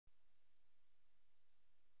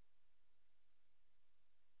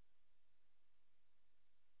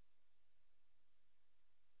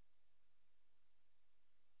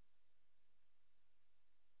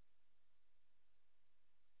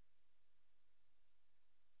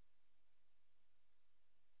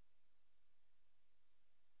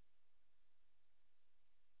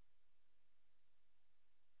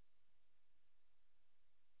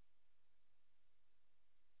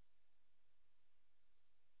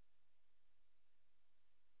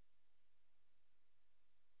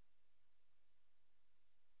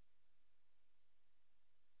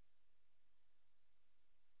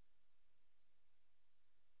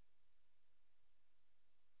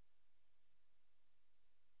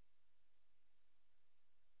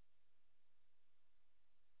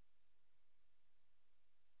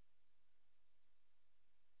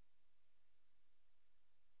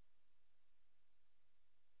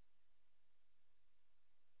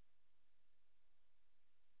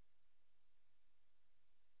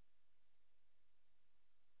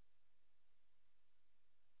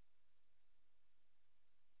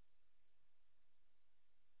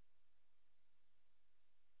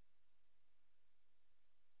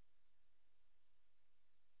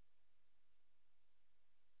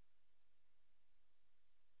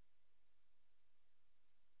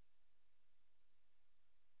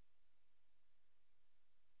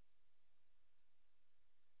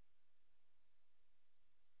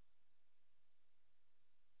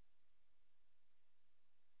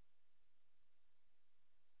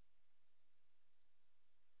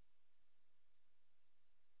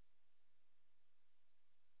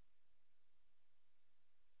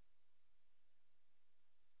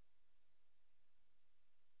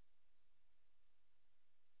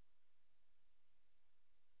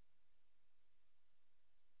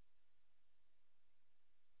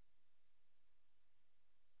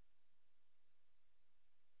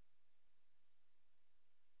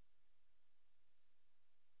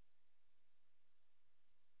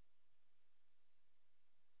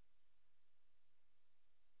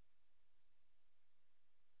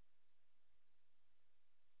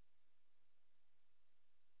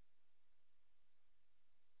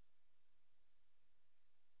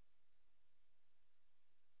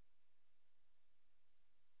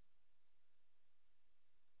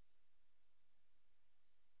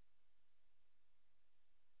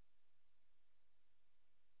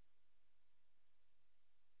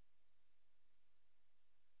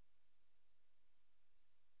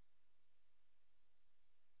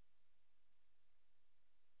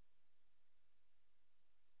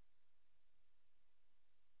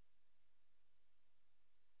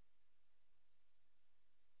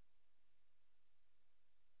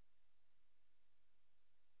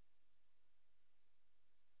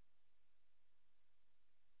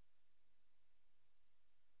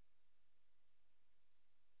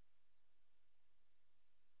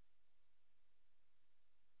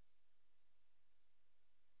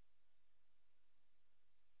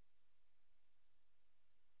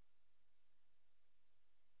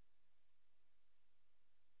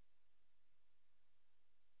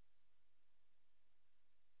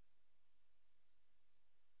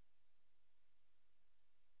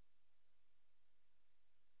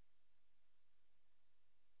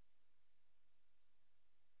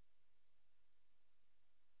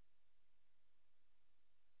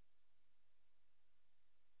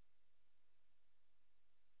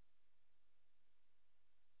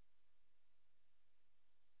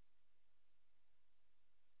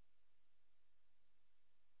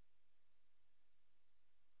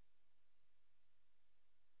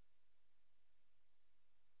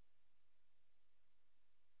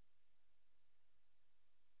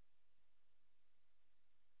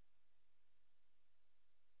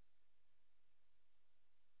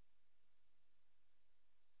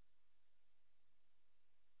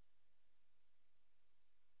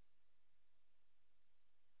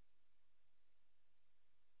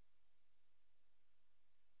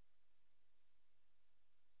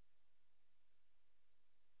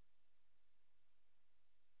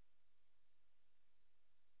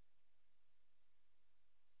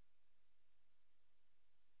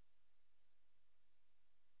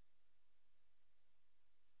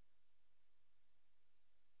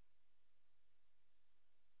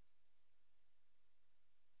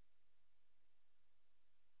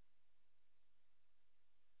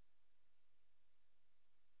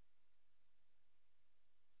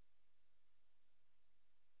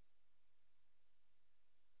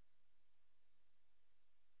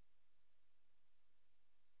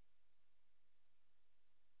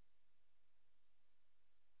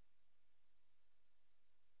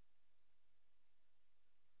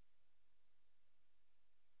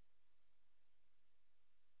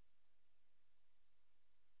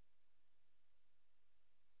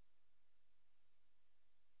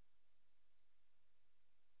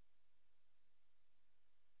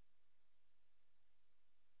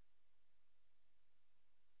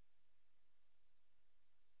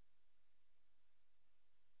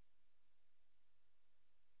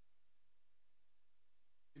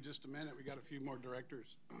just a minute. We got a few more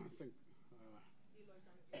directors. I think.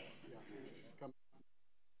 Yeah. Come.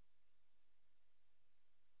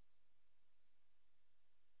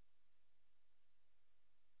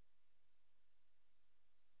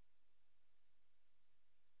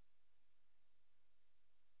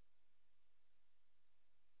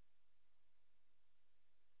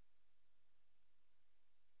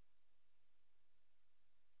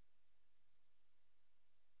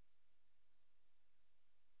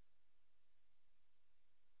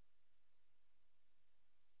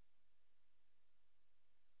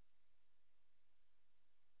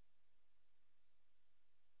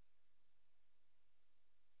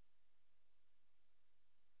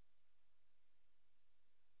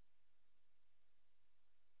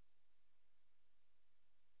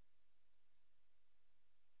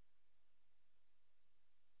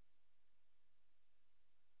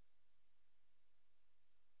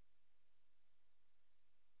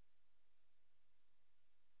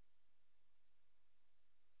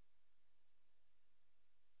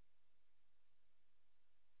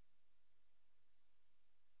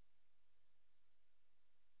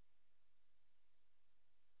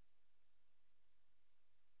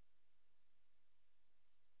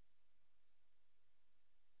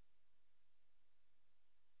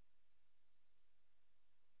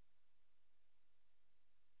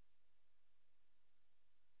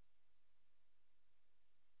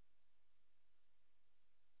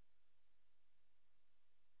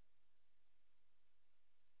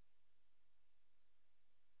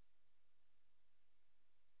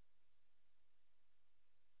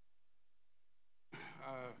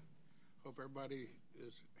 Hope everybody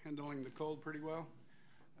is handling the cold pretty well.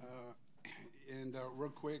 And real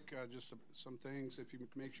quick, just some things. If you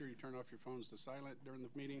make sure you turn off your phones to silent during the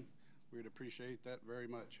meeting, we'd appreciate that very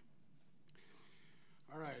much.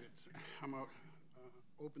 All right, I'm going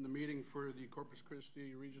to open the meeting for the Corpus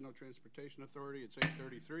Christi Regional Transportation Authority. It's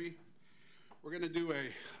 8:33. We're going to do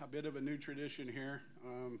a bit of a new tradition here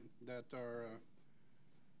that our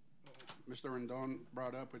Mr. Rendon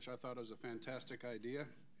brought up, which I thought was a fantastic idea,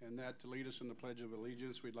 and that to lead us in the Pledge of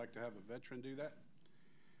Allegiance, we'd like to have a veteran do that.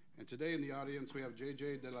 And today in the audience, we have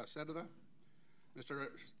J.J. de la Cerda. Mr.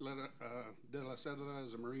 de la Cerda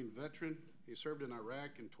is a Marine veteran. He served in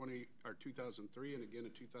Iraq in 2003 and again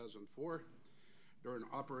in 2004 during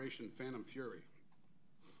Operation Phantom Fury.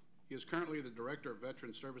 He is currently the Director of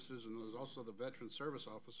Veteran Services and is also the Veteran Service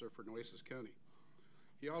Officer for Nueces County.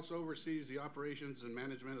 He also oversees the operations and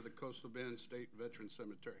management of the Coastal Bend State Veteran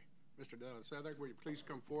Cemetery. Mr. de la Cerda, will you please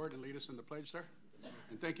come forward and lead us in the pledge, sir?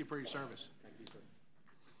 And thank you for your service. Thank you, sir.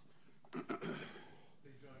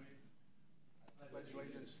 Please join me. I pledge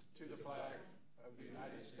allegiance to the flag of the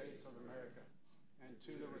United States of America and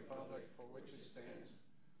to the republic for which it stands,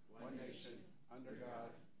 one nation, under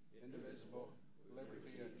God, indivisible,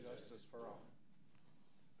 liberty and justice for all.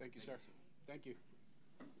 Thank you, sir. Thank you.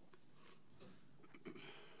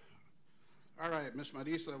 All right, Ms.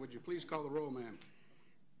 Marisa, would you please call the roll, ma'am?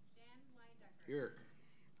 Dan Weindecker. Here.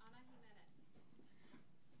 Ana Jimenez.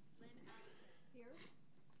 Lynn Allison. Here.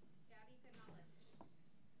 Gabby Canales.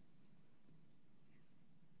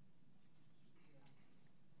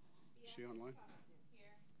 Is she online?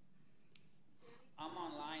 Here. I'm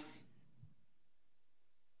online,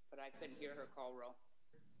 but I couldn't hear her call roll.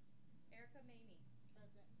 Erica Mamie.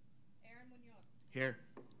 Present. Aaron Munoz. Here.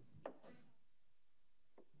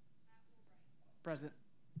 Present.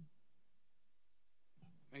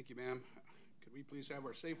 Thank you, ma'am. Could we please have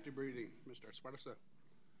our safety briefing, Mr. Esparza?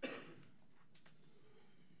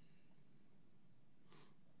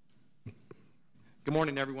 Good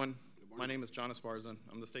morning, everyone. Good morning. My name is John Esparza.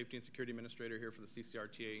 I'm the Safety and Security Administrator here for the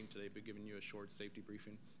CCRTA, and today I'll be giving you a short safety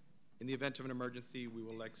briefing. In the event of an emergency, we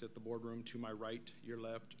will exit the boardroom to my right, your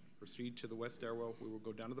left, proceed to the west stairwell. We will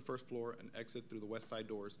go down to the first floor and exit through the west side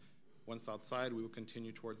doors. Once outside, we will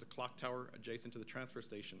continue towards the clock tower adjacent to the transfer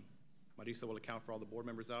station. Marisa will account for all the board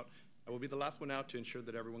members out. I will be the last one out to ensure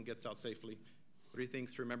that everyone gets out safely. 3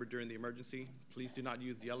 things to remember during the emergency. Please do not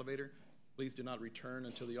use the elevator. Please do not return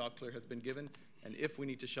until the all clear has been given. And if we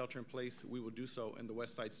need to shelter in place, we will do so in the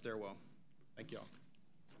west side stairwell. Thank you all.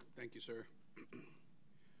 Thank you, sir.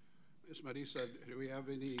 Ms. Marisa, do we have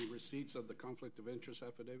any receipts of the conflict of interest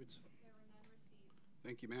affidavits? There were none received.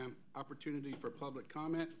 Thank you, ma'am. Opportunity for public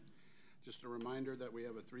comment. Just a reminder that we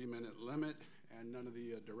have a 3-minute limit, and none of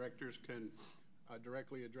the directors can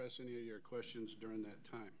directly address any of your questions during that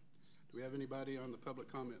time. Do we have anybody on the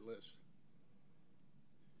public comment list?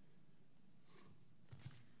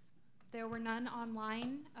 There were none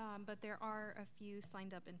online, but there are a few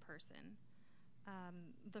signed up in person.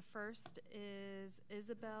 The first is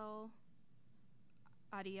Isabel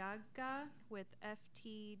Arriaga with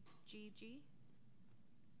FTGG.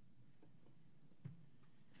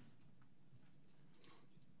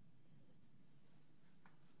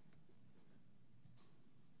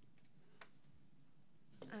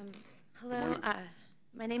 Hello,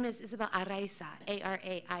 my name is Isabel Araiza,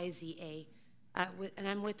 Araiza, and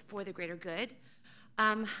I'm with For the Greater Good.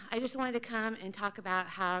 I just wanted to come and talk about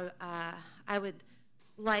how I would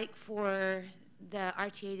like for the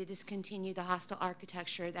RTA to discontinue the hostile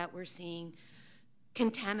architecture that we're seeing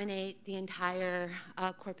contaminate the entire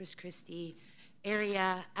Corpus Christi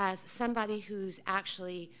area. As somebody who's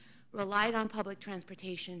actually relied on public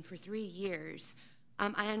transportation for 3 years,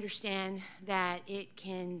 I understand that it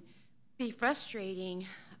can be frustrating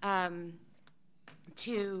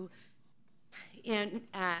to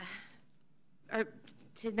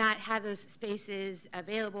not have those spaces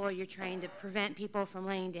available, or you're trying to prevent people from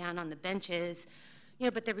laying down on the benches.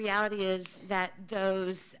 But the reality is that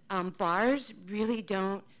those bars really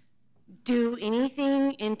don't do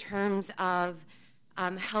anything in terms of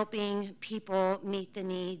helping people meet the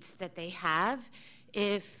needs that they have.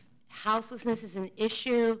 If houselessness is an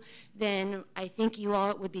issue, then I think you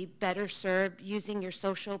all would be better served using your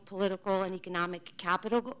social, political, and economic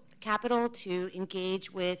capital to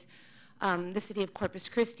engage with the city of Corpus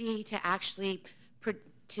Christi to actually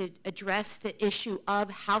to address the issue of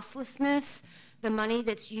houselessness. The money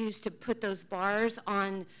that's used to put those bars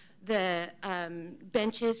on the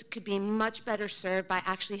benches could be much better served by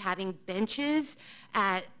actually having benches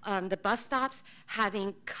at the bus stops,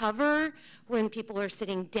 having cover when people are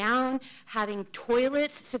sitting down, having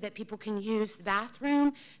toilets so that people can use the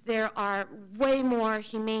bathroom. There are way more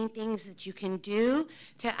humane things that you can do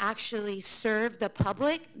to actually serve the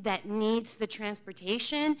public that needs the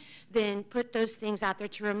transportation than put those things out there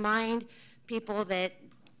to remind people that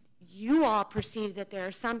you all perceive that there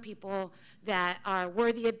are some people that are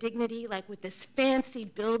worthy of dignity, like with this fancy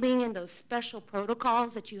building and those special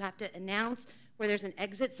protocols that you have to announce, where there's an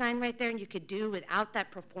exit sign right there and you could do without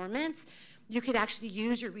that performance. You could actually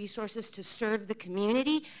use your resources to serve the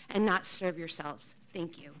community and not serve yourselves.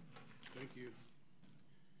 Thank you. Thank you.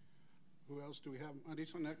 Who else do we have?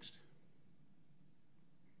 Marisa, next.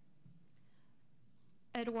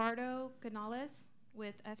 Eduardo Canales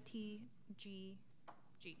with FTGG.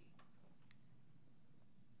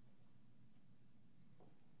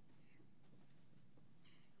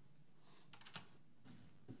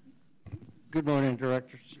 Good morning,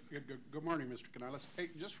 directors. Good morning, Mr. Canales. Hey,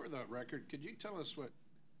 just for the record, could you tell us what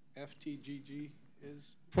FTGG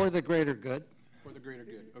is? For the Greater Good. For the Greater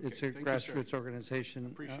Good. Okay. It's a grassroots organization.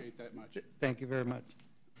 Appreciate that much. Thank you very much.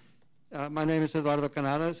 My name is Eduardo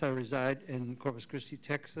Canales. I reside in Corpus Christi,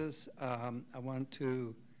 Texas. I want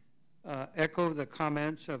to echo the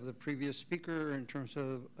comments of the previous speaker in terms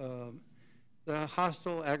of the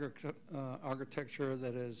hostile architecture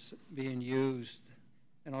that is being used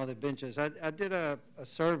and all the benches. I did a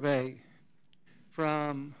survey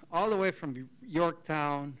from all the way from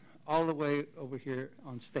Yorktown all the way over here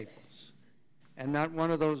on Staples. And not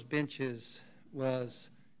one of those benches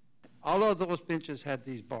was, all of those benches had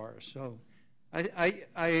these bars. So I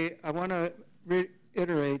want to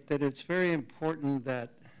reiterate that it's very important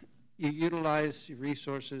that you utilize the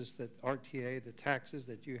resources that RTA, the taxes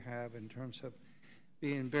that you have in terms of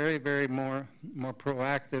being very, very more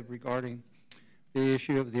proactive regarding the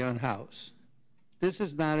issue of the unhoused. This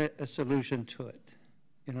is not a solution to it,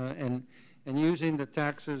 and using the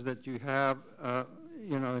taxes that you have,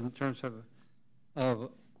 in terms of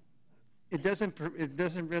it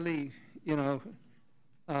doesn't really,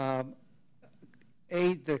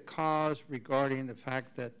 aid the cause regarding the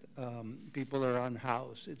fact that people are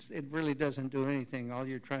unhoused. It really doesn't do anything. All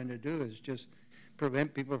you're trying to do is just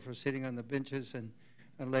prevent people from sitting on the benches and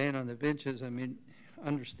laying on the benches. I mean,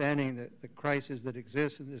 understanding that the crisis that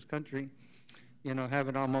exists in this country,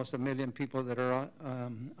 having almost 1 million people that are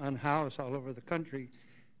unhoused all over the country,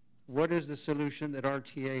 what is the solution that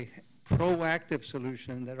RTA, proactive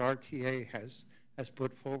solution that RTA has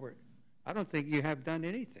put forward? I don't think you have done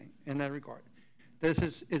anything in that regard.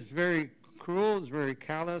 It's very cruel, it's very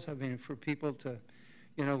callous. I mean, for people to,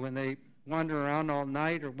 when they wander around all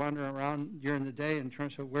night or wander around during the day in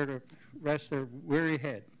terms of where to rest their weary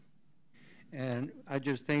head. And I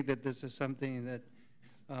just think that this is something that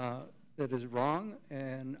that is wrong,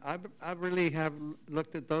 and I really have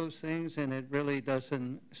looked at those things, and it really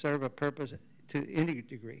doesn't serve a purpose to any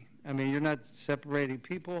degree. I mean, you're not separating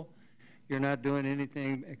people, you're not doing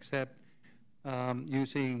anything except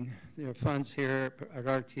using their funds here at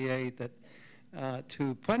RTA that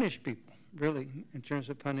to punish people, really, in terms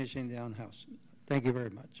of punishing the unhoused. Thank you very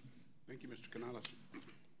much. Thank you, Mr. Canales.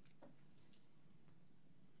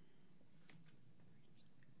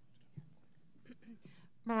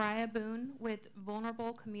 Mariah Boone with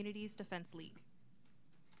Vulnerable Communities Defense League.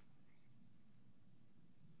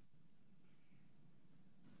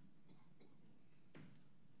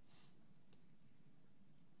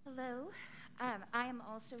 Hello. I am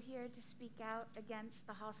also here to speak out against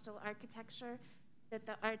the hostile architecture that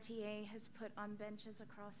the RTA has put on benches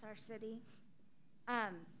across our city.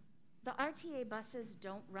 The RTA buses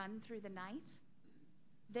don't run through the night.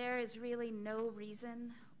 There is really no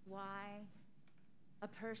reason why a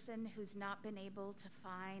person who's not been able to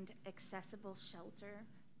find accessible shelter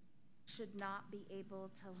should not be able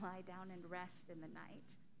to lie down and rest in the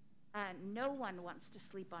night. No one wants to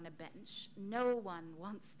sleep on a bench. No one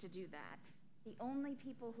wants to do that. The only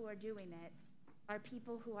people who are doing it are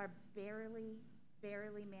people who are barely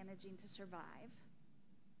managing to survive.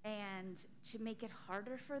 And to make it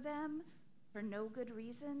harder for them for no good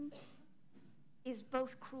reason is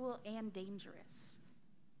both cruel and dangerous.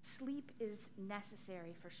 Sleep is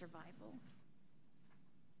necessary for survival.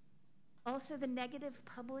 Also, the negative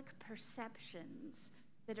public perceptions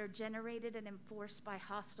that are generated and enforced by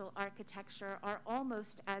hostile architecture are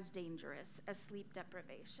almost as dangerous as sleep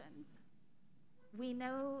deprivation. We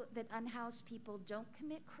know that unhoused people don't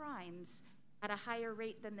commit crimes at a higher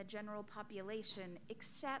rate than the general population,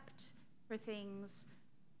 except for things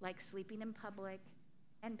like sleeping in public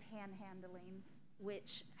and panhandling,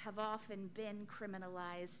 which have often been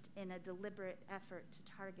criminalized in a deliberate effort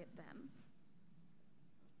to target them.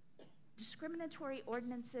 Discriminatory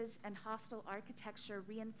ordinances and hostile architecture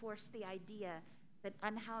reinforce the idea that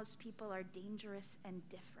unhoused people are dangerous and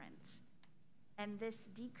different. And this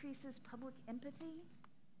decreases public empathy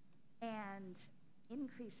and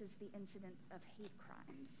increases the incidence of hate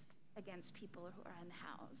crimes against people who are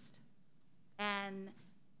unhoused. And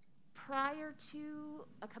prior to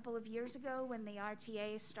a couple of years ago, when the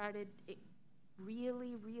RTA started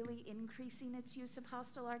really increasing its use of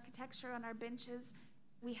hostile architecture on our benches,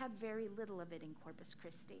 we had very little of it in Corpus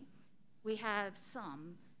Christi. We have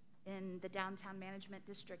some in the downtown management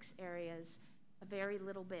districts areas, a very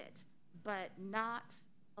little bit, but not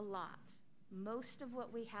a lot. Most of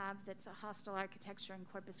what we have that's a hostile architecture in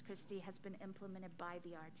Corpus Christi has been implemented by the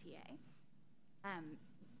RTA.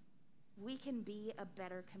 We can be a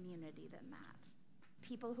better community than that.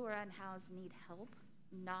 People who are unhoused need help,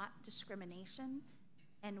 not discrimination,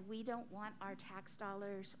 and we don't want our tax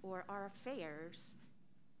dollars or our fares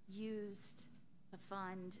used to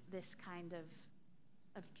fund this kind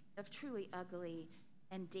of truly ugly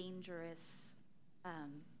and dangerous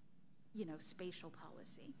spatial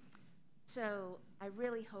policy. So I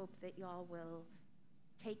really hope that y'all will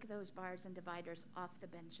take those bars and dividers off the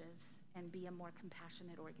benches and be a more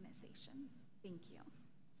compassionate organization. Thank you.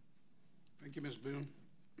 Thank you, Ms. Boone.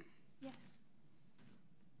 Yes.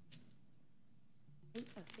 Thank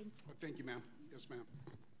you. Thank you, ma'am. Yes, ma'am.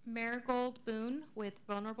 Marigold Boone with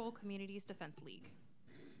Vulnerable Communities Defense League.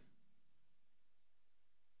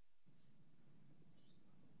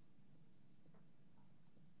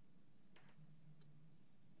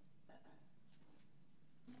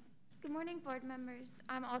 Good morning, board members.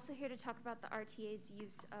 I'm also here to talk about the RTA's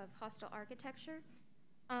use of hostile architecture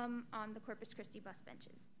on the Corpus Christi bus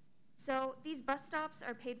benches. So these bus stops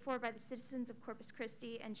are paid for by the citizens of Corpus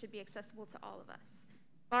Christi and should be accessible to all of us.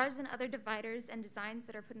 Bars and other dividers and designs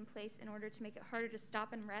that are put in place in order to make it harder to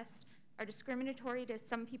stop and rest are discriminatory to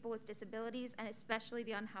some people with disabilities and especially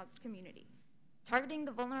the unhoused community. Targeting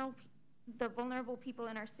the vulnerable people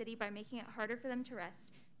in our city by making it harder for them to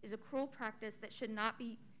rest is a cruel practice that should not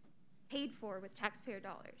be paid for with taxpayer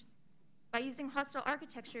dollars. By using hostile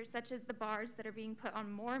architecture such as the bars that are being put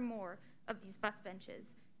on more and more of these bus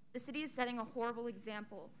benches, the city is setting a horrible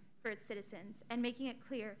example for its citizens and making it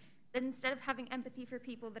clear that instead of having empathy for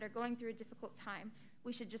people that are going through a difficult time,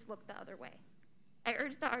 we should just look the other way. I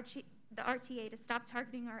urge the RTA to stop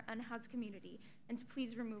targeting our unhoused community and to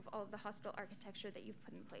please remove all of the hostile architecture that you've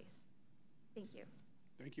put in place. Thank you.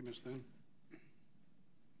 Thank you, Ms. Thun.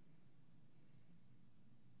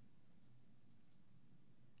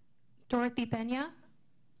 Dorothy Pena.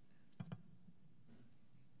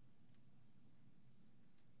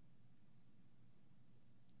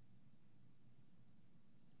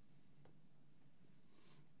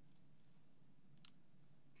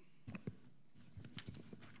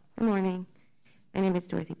 Good morning. My name is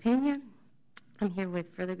Dorothy Pena. I'm here with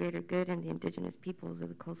For the Greater Good and the Indigenous Peoples of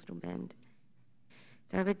the Coastal Bend.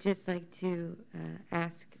 So I would just like to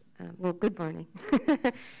ask, good morning,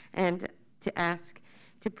 and to ask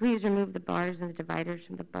to please remove the bars and the dividers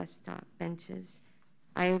from the bus stop benches.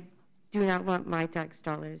 I do not want my tax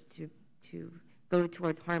dollars to go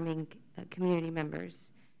towards harming community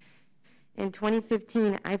members. In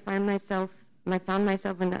 2015, I find myself I found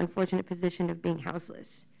myself in the unfortunate position of being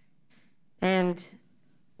houseless. And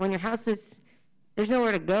when you're houseless, there's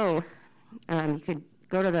nowhere to go. You could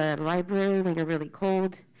go to the library when you're really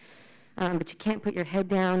cold, but you can't put your head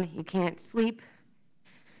down, you can't sleep.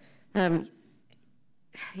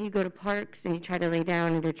 You go to parks and you try to lay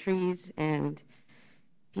down under trees and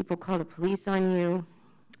people call the police on you.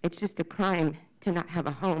 It's just a crime to not have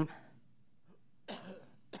a home.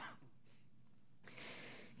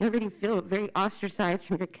 You already feel very ostracized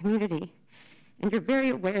from your community, and you're very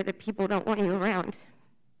aware that people don't want you around.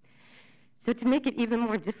 So to make it even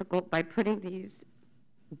more difficult by putting these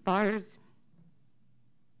bars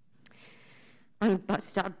on bus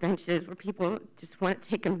stop benches where people just want to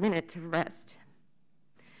take a minute to rest.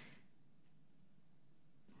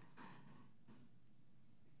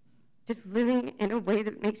 Just living in a way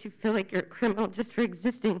that makes you feel like you're a criminal just for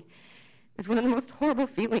existing is one of the most horrible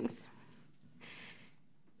feelings.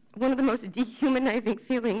 One of the most dehumanizing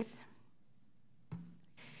feelings.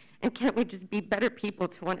 And can't we just be better people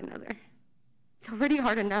to one another? It's already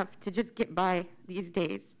hard enough to just get by these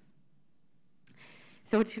days.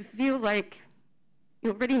 So to feel like you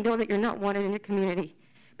already know that you're not wanted in your community,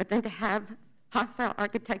 but then to have hostile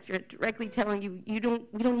architecture directly telling you, we don't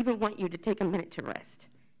even want you to take a minute to rest.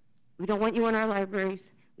 We don't want you in our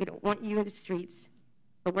libraries. We don't want you in the streets.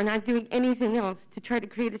 But we're not doing anything else to try to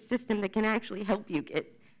create a system that can actually help you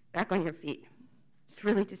get back on your feet. It's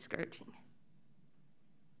really discouraging.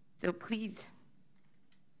 So please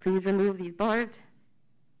remove these bars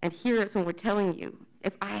and hear us when we're telling you.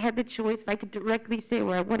 If I had the choice, if I could directly say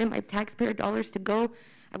where I wanted my taxpayer dollars to go,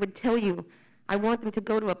 I would tell you I want them to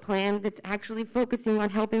go to a plan that's actually focusing on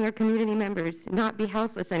helping our community members not be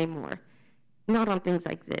houseless anymore, not on things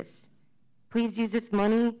like this. Please use this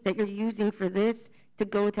money that you're using for this to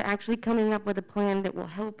go to actually coming up with a plan that will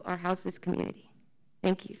help our houseless community.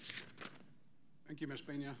 Thank you. Thank you, Ms.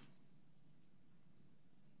 Pena. There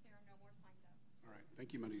are no more signed up. All right,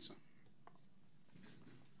 thank you, Manisa.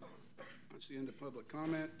 That's the end of public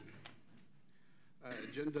comment.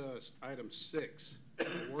 Agenda item 6,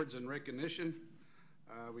 awards and recognition.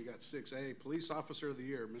 We got 6A, Police Officer of the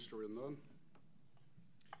Year, Mr. Rendon.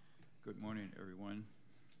 Good morning, everyone.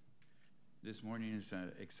 This morning is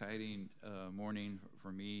an exciting morning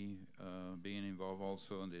for me, being involved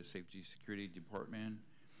also in the Safety Security Department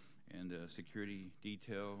and the security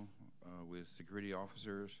detail with security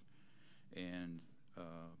officers and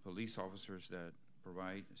police officers that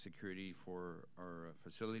provide security for our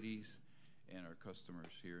facilities and our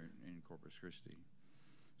customers here in Corpus Christi.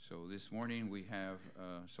 So this morning we have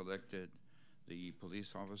selected the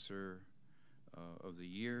Police Officer of the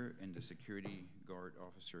Year and the Security Guard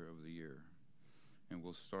Officer of the Year. And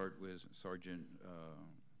we'll start with Sergeant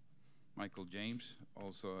Michael James.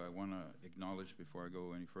 Also, I want to acknowledge before I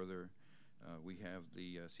go any further, we have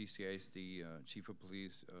the CCISD Chief of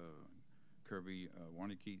Police, Kirby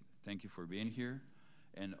Warnicki. Thank you for being here.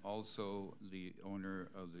 And also the owner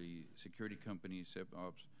of the security company, SEP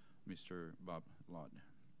Ops, Mr. Bob Lott.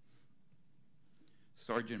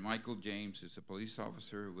 Sergeant Michael James is a police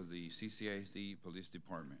officer with the CCISD Police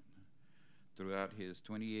Department. Throughout his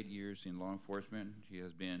 28 years in law enforcement, he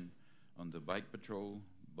has been on the bike patrol,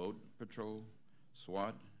 boat patrol,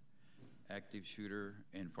 SWAT, active shooter,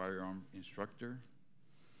 and firearm instructor.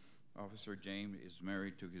 Officer James is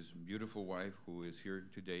married to his beautiful wife, who is here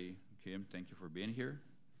today. Kim, thank you for being here.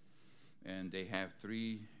 And they have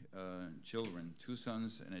 3 children, 2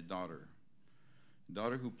 sons and a daughter. A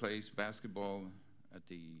daughter who plays basketball at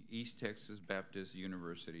the East Texas Baptist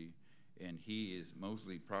University, and he is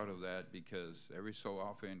mostly proud of that because every so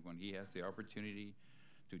often when he has the opportunity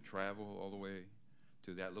to travel all the way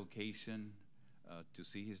to that location to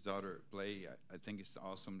see his daughter play, I think it's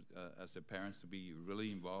awesome as a parent to be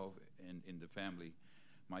really involved in the family.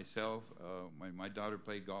 Myself, my daughter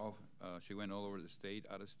played golf. She went all over the state,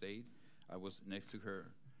 out of state. I was next to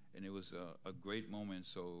her, and it was a great moment.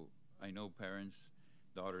 So I know parents,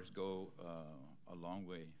 daughters go a long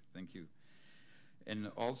way. Thank you.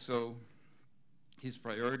 And also, his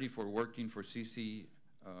priority for working for CCRTA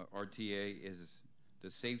is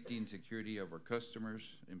the safety and security of our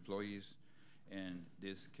customers, employees, and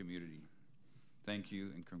this community. Thank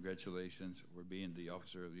you, and congratulations for being the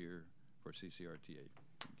Officer of the Year for CCRTA.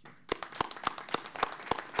 Thank you.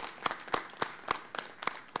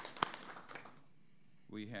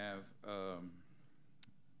 We have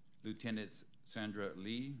Lieutenant Sandra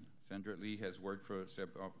Lee. Sandra Lee has worked for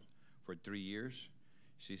SEPOP for 3 years.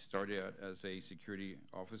 She started out as a security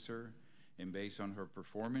officer, and based on her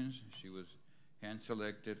performance, she was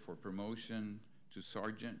hand-selected for promotion to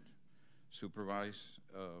sergeant, supervised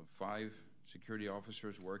 5 security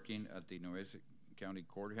officers working at the Nueces County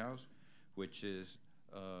Courthouse, which is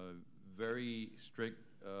a very strict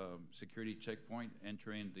security checkpoint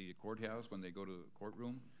entering the courthouse when they go to the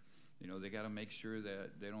courtroom. You know, they got to make sure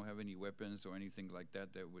that they don't have any weapons or anything like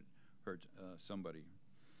that that would hurt somebody.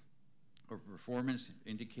 Her performance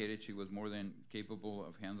indicated she was more than capable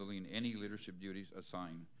of handling any leadership duties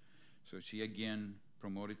assigned. So she again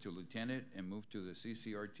promoted to lieutenant and moved to the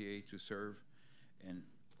CCRTA to serve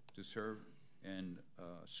and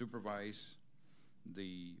supervise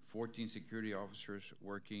the 14 security officers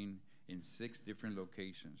working in 6 different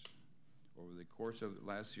locations. Over the course of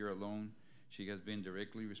last year alone, she has been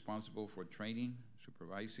directly responsible for training,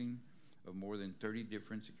 supervising of more than 30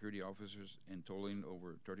 different security officers and totaling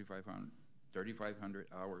over 3,500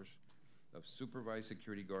 hours of supervised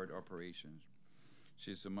security guard operations.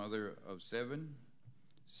 She's a mother of 7,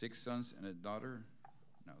 6 sons and a daughter.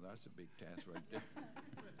 Now that's a big task right there.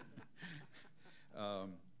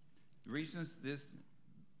 The reasons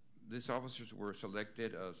these officers were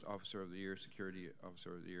selected as Officer of the Year, Security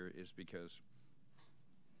Officer of the Year, is because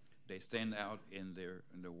they stand out in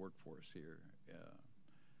the workforce here.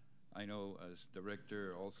 I know as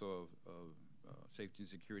director also of safety and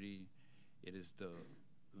security, it is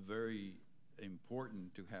very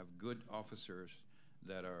important to have good officers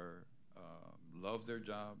that are love their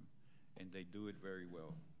job and they do it very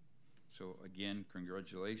well. So again,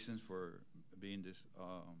 congratulations for being this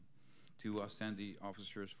 2 outstanding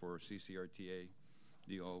officers for CCRTA.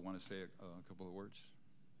 Do you all want to say a couple of words?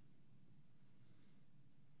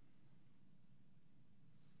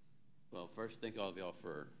 Well, first, thank all of y'all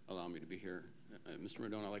for allowing me to be here. Mr.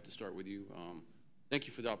 Rendon, I'd like to start with you. Thank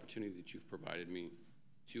you for the opportunity that you've provided me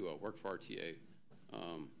to work for RTA,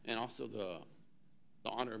 and also the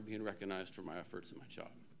honor of being recognized for my efforts in my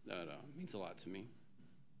job. That means a lot to me.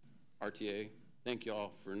 RTA, thank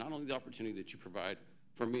y'all for not only the opportunity that you provide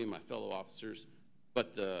for me and my fellow officers,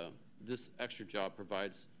 but this extra job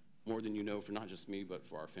provides more than you know for not just me, but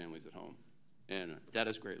for our families at home. And that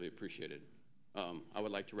is greatly appreciated. I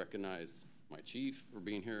would like to recognize my chief for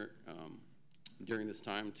being here during this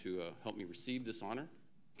time to help me receive this honor,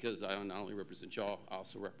 because I not only represent y'all, I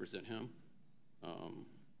also represent him.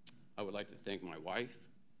 I would like to thank my wife.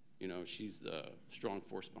 You know, she's the strong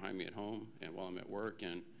force behind me at home and while I'm at work.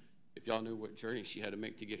 And if y'all knew what journey she had to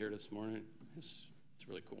make to get here this morning, it's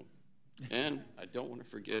really cool. And I don't want to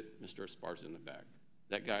forget Mr. Esparza in the back.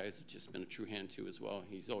 That guy has just been a true hand too as well.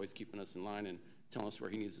 He's always keeping us in line and telling us where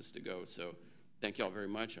he needs us to go. So thank y'all very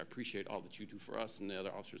much. I appreciate all that you do for us and the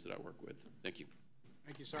other officers that I work with. Thank you.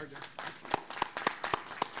 Thank you, Sergeant.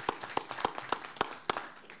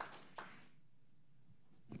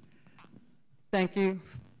 Thank you,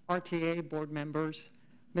 RTA board members,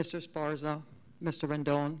 Mr. Esparza, Mr.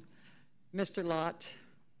 Rendon, Mr. Lott,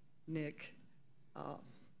 Nick.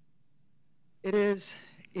 It is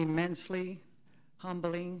immensely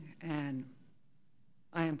humbling, and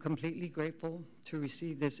I am completely grateful to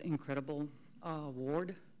receive this incredible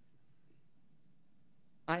award.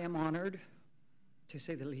 I am honored, to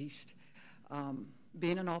say the least.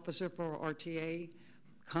 Being an officer for RTA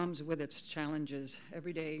comes with its challenges.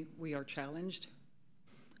 Every day we are challenged,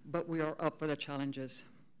 but we are up for the challenges.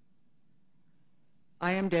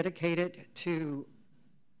 I am dedicated to,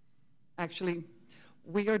 actually,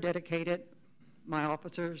 we are dedicated, my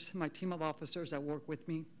officers, my team of officers that work with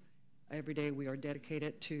me, every day we are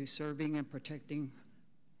dedicated to serving and protecting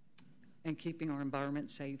and keeping our environment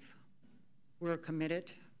safe. We're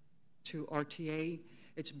committed to RTA,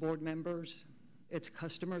 its board members, its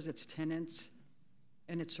customers, its tenants,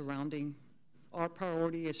 and its surrounding. Our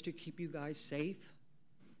priority is to keep you guys safe,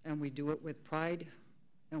 and we do it with pride,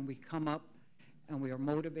 and we come up, and we are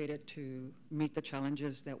motivated to meet the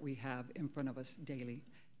challenges that we have in front of us daily.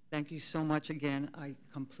 Thank you so much again. I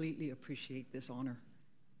completely appreciate this honor.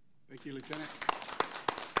 Thank you, Lieutenant.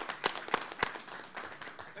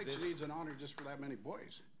 I think she needs an honor just for that many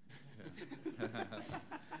boys.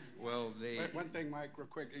 Well, One thing, Mike, real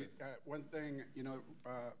quick. One thing, you know,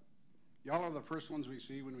 y'all are the first ones we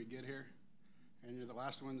see when we get here, and you're the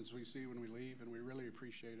last ones we see when we leave, and we really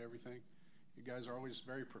appreciate everything. You guys are always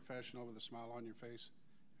very professional with a smile on your face,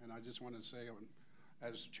 and I just want to say,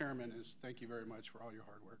 as chairman, thank you very much for all your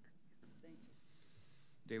hard work. Thank you.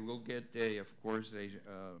 they will get, of course, a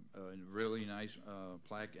really nice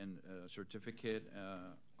plaque and certificate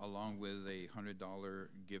along with a $100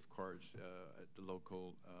 gift cards at the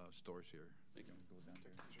local stores here. Thank you. Go down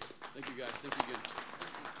there. Thank you, guys. Thank you again.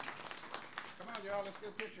 Come on, y'all. Let's get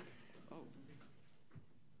a picture. Oh.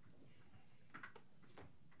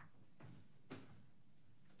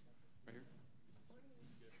 Right here.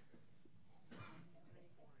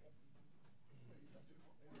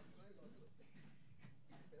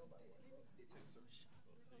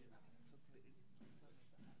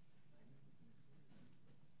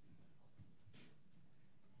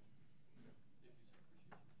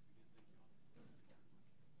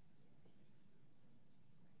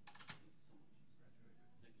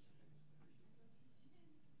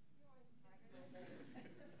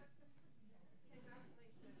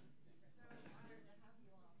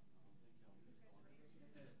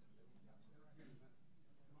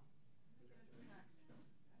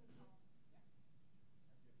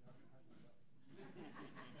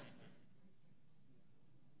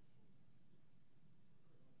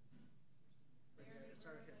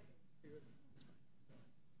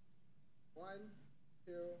 1,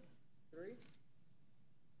 2, 3.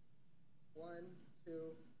 1, 2,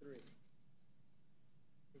 3.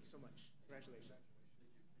 Thanks so much. Congratulations.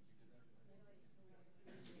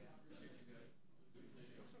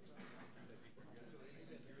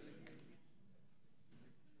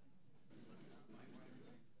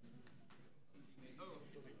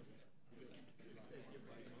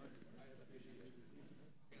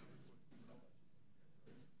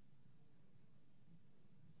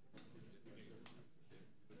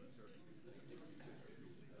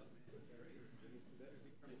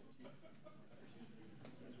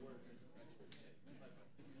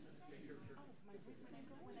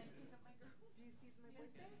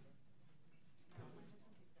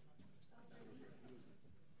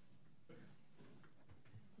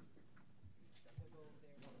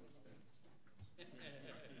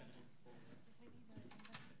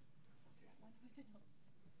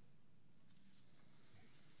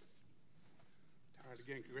 All right,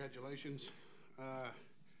 again, congratulations.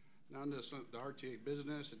 Now on to the RTA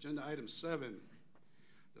business. Agenda item 7,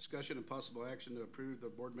 discussion and possible action to approve the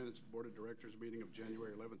board minutes of the Board of Directors meeting of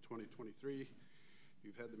January 11, 2023.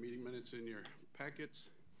 You've had the meeting minutes in your packets.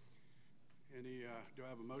 Do I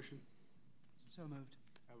have a motion? So moved.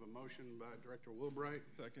 I have a motion by Director Wilbright.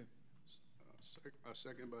 Second. A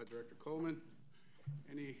second by Director Coleman.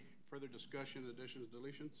 Any further discussion, additions,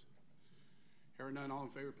 deletions? Hearing none, all in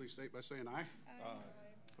favor, please state by saying aye. Aye.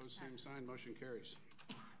 Opposed, same sign, motion carries.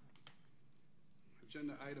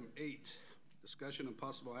 Agenda item 8, discussion and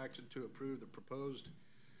possible action to approve the proposed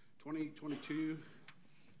 2022-2023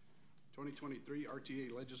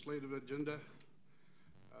 RTA legislative agenda.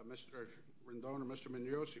 Mr. Rendon or Mr.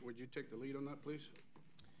 Munoz, would you take the lead on that, please?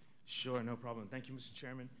 Sure, no problem. Thank you, Mr.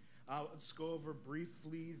 Chairman. Let's go over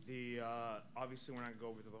briefly obviously we're not going to go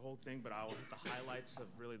over the whole thing, but I'll hit the highlights of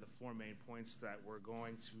really the 4 main points that we're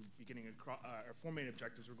going to be getting across, or 4 main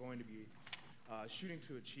objectives we're going to be shooting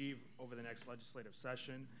to achieve over the next legislative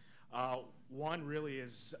session. One really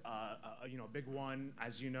is, a big one,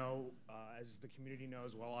 as you know, as the community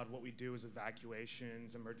knows, well, a lot of what we do is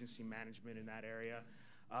evacuations, emergency management in that area.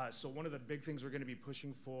 So one of the big things we're going to be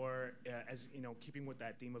pushing for, as you know, keeping with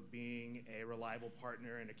that theme of being a reliable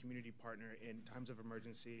partner and a community partner in times of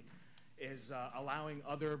emergency, is allowing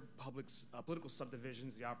other political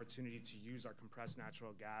subdivisions the opportunity to use our compressed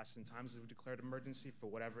natural gas in times of declared emergency for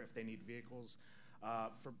whatever, if they need vehicles,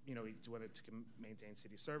 for whether to maintain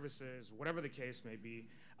city services, whatever the case may be,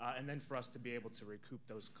 and then for us to be able to recoup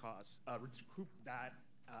those costs, recoup that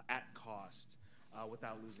at cost.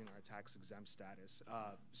 Without losing our tax exempt status.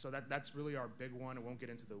 So that's really our big one. I won't get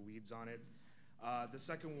into the weeds on it. The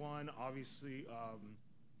second one, obviously,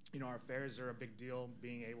 our fares are a big deal.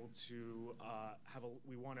 Being able to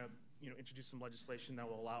we want to introduce some legislation that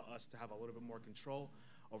will allow us to have a little bit more control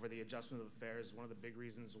over the adjustment of the fares. One of the big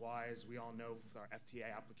reasons why, as we all know, with our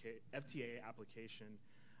FTA application,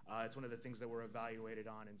 it's one of the things that we're evaluated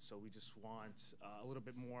on, and so we just want a little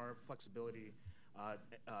bit more flexibility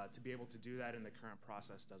to be able to do that, and the current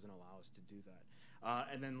process doesn't allow us to do that.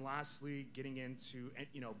 And then lastly, getting into,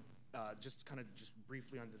 just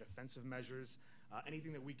briefly on the defensive measures,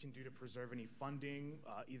 anything that we can do to preserve any funding,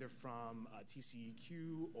 either from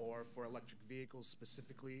TCEQ or for electric vehicles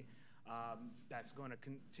specifically, that's going to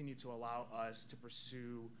continue to allow us to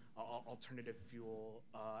pursue alternative fuel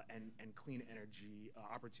and clean energy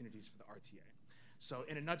opportunities for the RTA. So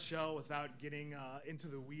in a nutshell, without getting into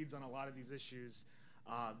the weeds on a lot of these issues,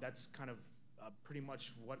 that's kind of pretty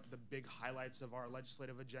much what the big highlights of our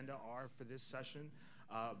legislative agenda are for this session.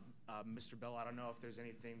 Mr. Bell, I don't know if there's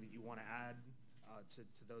anything that you want to add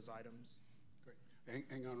to those items. Great.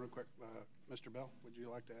 Hang on real quick. Mr. Bell, would you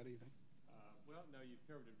like to add anything? Well, no, you've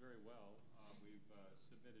covered it very well. We've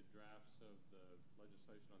submitted drafts of the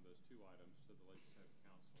legislation on those 2 items to the Legislative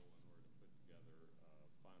Council in order to put together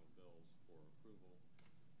final bills for approval.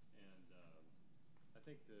 And I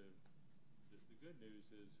think the good news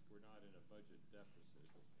is we're not in a budget deficit,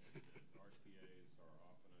 and the RTAs are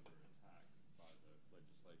often under attack by the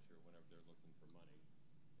legislature whenever they're looking for money.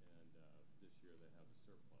 And this year they have a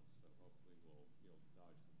surplus, so hopefully we'll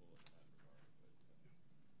dodge the bullet in that regard.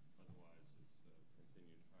 But otherwise, it's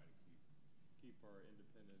continue to try to keep our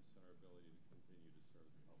independence and our ability to continue to serve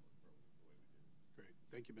the public the way we do. Great.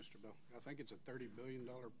 Thank you, Mr. Bell. I think it's a $30 billion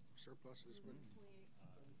surplus. Is what?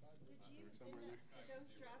 Those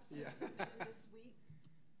drafts Yeah. were submitted this week?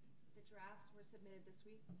 The drafts were submitted this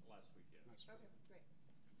week? Last week, yeah. Okay, great.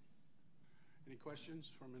 Any questions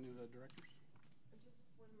from any of the directors? Just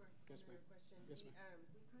one more Yes, ma'am. question. Yes, ma'am.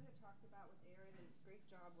 We kind of talked about with Aaron, and great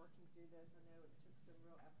job working through this. I know it took some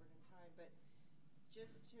real effort and time, but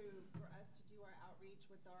just for us to do our outreach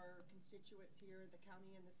with our constituents here, the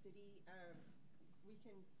county and the city. We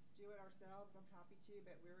can do it ourselves, I'm happy to,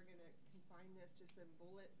 but we were gonna confine this to some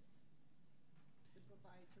bullets,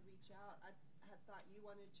 simplified to reach out. I had thought you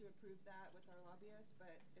wanted to approve that with our lobbyists,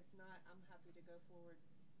 but if not, I'm happy to go forward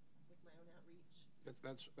with my own outreach.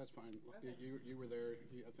 That's fine. Okay. You were there.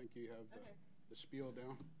 I think you have the spiel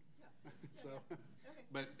down. So,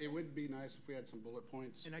 but it would be nice if we had some bullet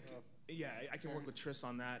points. And I can work with Tris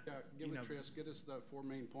on that. Yeah, get with Tris, get us the 4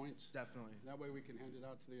 main points. Definitely. That way we can hand it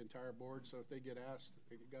out to the entire board, so if they get asked,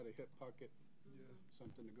 they got a hip pocket,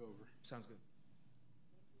 something to go over. Sounds good.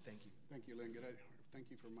 Thank you. Thank you, Lynn. Thank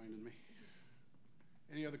you for reminding me.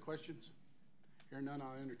 Any other questions? Hearing none,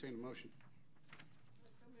 I'll entertain a motion.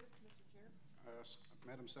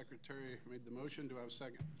 Madam Secretary made the motion. Do I have a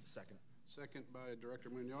second? Second. Second by Director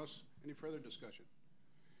Munoz. Any further discussion?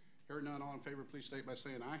 Hearing none, all in favor, please state by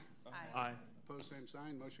saying aye. Aye. Aye. Opposed, same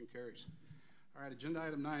sign. Motion carries. All right, agenda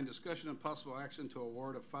item 9, discussion and possible action to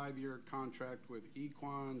award a 5-year contract with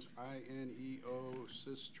Equans INEO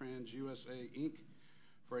Systrans USA, Inc.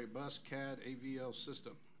 for a bus CAD AVL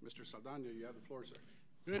system. Mr. Saldana, you have the floor, sir.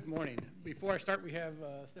 Good morning. Before I start, we have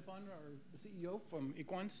Stefan, the CEO from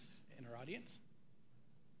Equans, in our audience.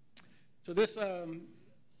 So this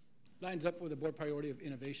lines up with the board priority of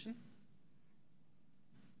innovation.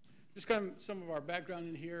 Just kind of some of our background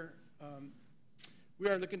in here. We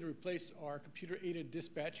are looking to replace our computer-aided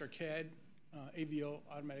dispatch, our CAD, AVL,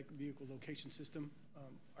 automatic vehicle location system.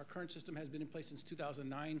 Our current system has been in place since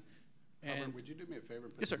 2009. And Robert, would you do me a favor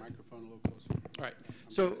and put yes, the sir. microphone a little closer? All right.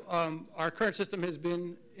 So our current system has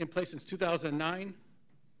been in place since 2009.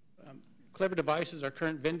 Clever Devices, our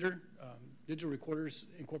current vendor. Digital Recorders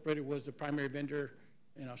Incorporated was the primary vendor,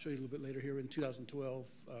 and I'll show you a little bit later here. In 2012,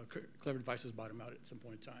 Clever Devices bought them out at some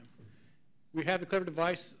point in time. We have the Clever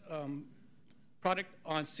Device product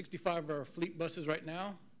on 65 of our fleet buses right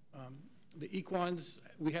now. The Equans,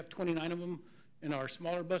 we have 29 of them in our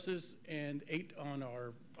smaller buses and 8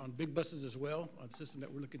 on big buses as well, on the system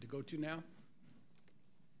that we're looking to go to now.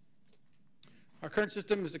 Our current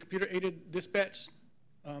system is a computer-aided dispatch,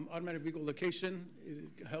 automatic vehicle location.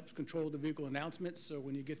 It helps control the vehicle announcements. So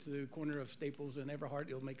when you get to the corner of Staples and Everhart,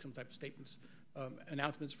 it'll make some type of statements,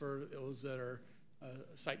 announcements for those that are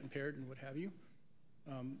sight impaired and what have you.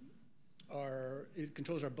 It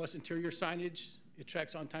controls our bus interior signage. It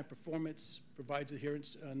tracks on-time performance, provides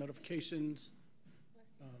adherence notifications,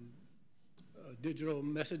 digital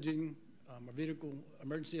messaging, our vehicle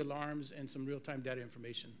emergency alarms, and some real-time data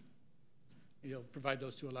information. It'll provide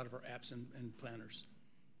those to a lot of our apps and planners.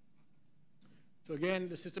 So again,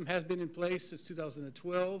 the system has been in place since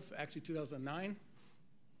 2012, actually 2009.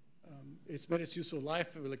 It's met its useful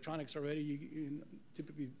life of electronics already,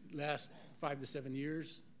 typically last 5 to 7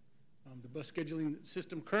 years. The bus scheduling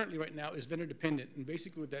system currently right now is vendor dependent, and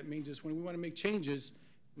basically what that means is when we want to make changes,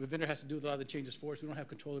 the vendor has to do a lot of the changes for us. We don't have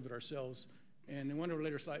control of it ourselves. And in one of our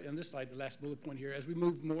later slides, on this slide, the last bullet point here, as we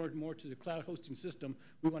move more and more to the cloud hosting system,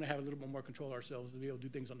 we want to have a little bit more control ourselves to be able to do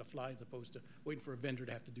things on the fly as opposed to waiting for a vendor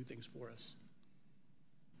to have to do things for us.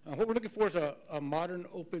 What we're looking for is a modern,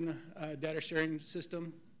 open data sharing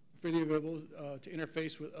system, freely available to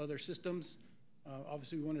interface with other systems.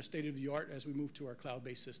 Obviously, we want a state-of-the-art as we move to our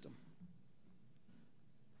cloud-based system.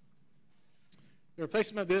 The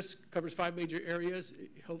replacement of this covers 5 major areas.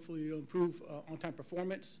 Hopefully, it'll improve on-time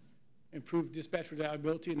performance, improve dispatch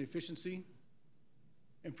reliability and efficiency,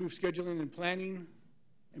 improve scheduling and planning,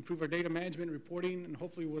 improve our data management and reporting, and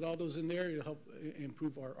hopefully with all those in there, it'll help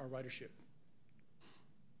improve our ridership.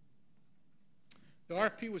 The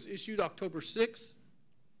RFP was issued October 6th.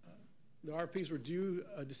 The RFPs were due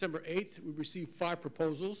December 8th. We received 5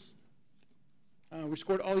 proposals. We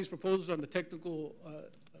scored all these proposals on the technical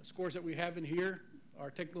scores that we have in here. Our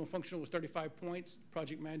technical and functional was 35 points.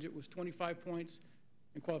 Project management was 25 points.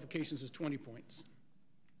 And qualifications is 20 points.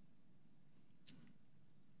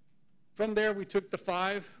 From there, we took the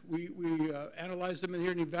 5. We analyzed them in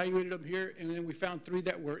here and evaluated them here. And then we found 3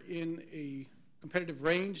 that were in a competitive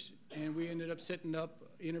range. And we ended up setting up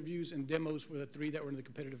interviews and demos for the 3 that were in the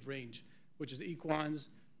competitive range, which is the Equans,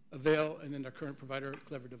 Avail, and then our current provider,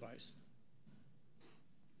 Clever Device.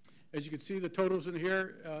 As you can see, the totals in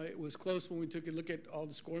here, it was close when we took a look at all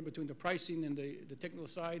the scoring between the pricing and the technical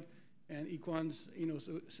side. And Equans,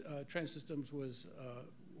 Trans Systems was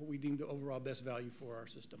what we deemed the overall best value for our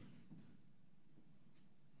system.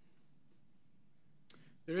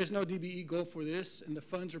 There is no DBE goal for this, and the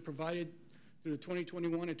funds are provided through the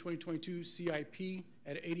 2021 and 2022 CIP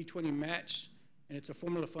at an 80-20 match, and it's a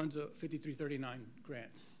formula funds of 5339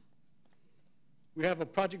 grants. We have a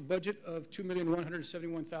project budget of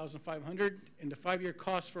 $2,171,500, and the 5-year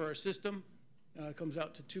cost for our system comes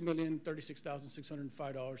out to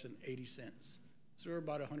 $2,036,605.80. So we're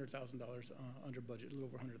about $100,000 under budget, a little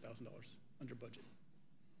over $100,000 under budget.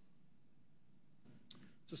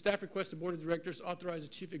 So staff requests the Board of Directors authorize the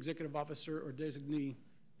Chief Executive Officer or designee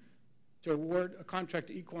to award a contract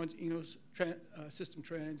to Equans Enos System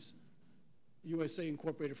Trans USA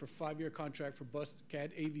Incorporated for 5-year contract for bus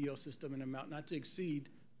CAD AVL system in amount not to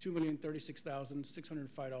exceed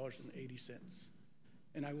 $2,036,605.80.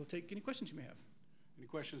 And I will take any questions you may have. Any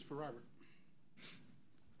questions for Robert? Let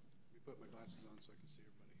me put my glasses on so I can see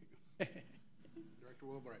everybody. Director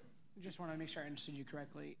Wilbright. Just want to make sure I understood you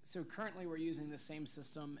correctly. So currently we're using the same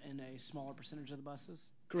system in a smaller percentage of the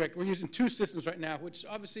buses? Correct. We're using 2 systems right now, which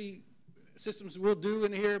obviously systems will do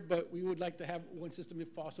in here, but we would like to have 1 system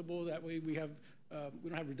if possible. That way we don't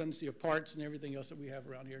have redundancy of parts and everything else that we have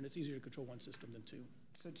around here, and it's easier to control 1 system than 2.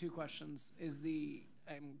 So 2 questions.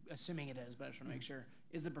 I'm assuming it is, but I just want to make sure.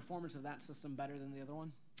 Is the performance of that system better than the other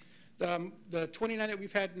one? The 29 that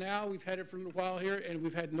we've had now, we've had it for a little while here, and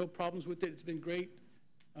we've had no problems with it. It's been great.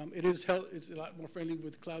 It's a lot more friendly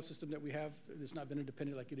with the cloud system that we have. It's not been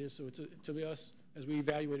independent like it is, so to us, as we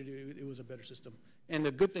evaluated it, it was a better system. And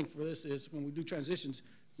the good thing for this is when we do transitions,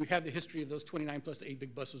 we have the history of those 29 plus the 8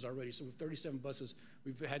 big buses already. So with 37 buses,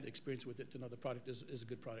 we've had experience with it to know the product is a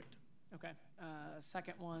good product. Okay.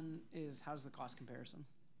 Second one is, how's the cost comparison?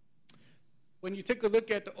 When you take a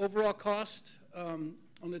look at the overall cost, on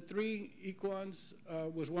the 3, Equans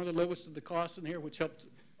was one of the lowest of the costs in here, which helped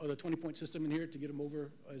the 20-point system in here to get them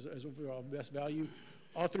over as overall best value.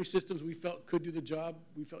 All 3 systems we felt could do the job.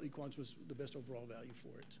 We felt Equans was the best overall value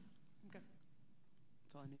for it. Okay.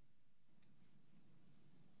 That's all I need.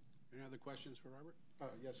 Any other questions for Robert?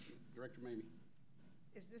 Yes, Director Mamie.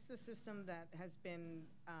 Is this the system that has been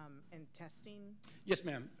in testing? Yes,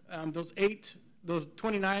 ma'am. Those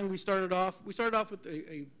 29 we started off with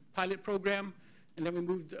a pilot program, and then we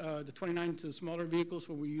moved the 29 to the smaller vehicles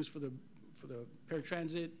where we use for the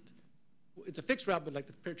paratransit. It's a fixed route, but like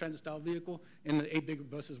the paratransit style vehicle, and the 8 big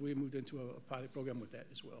buses, we moved into a pilot program with that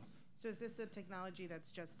as well. So is this a technology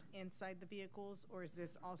that's just inside the vehicles, or is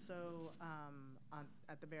this also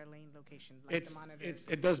at the Bear Lane location, like the monitors?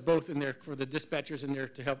 It does both in there for the dispatchers in there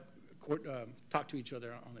to help talk to each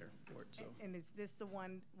other on there for it. So. And is this the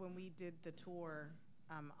one when we did the tour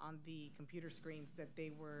on the computer screens that they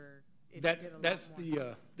were? That's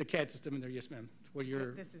the CAD system in there, yes, ma'am.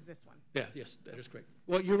 This is this one. Yeah, yes, that is correct.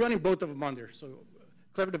 Well, you're running both of them on there, so.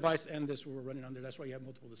 Clever Device and this we're running on there. That's why you have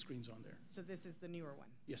multiple of the screens on there. So this is the newer one?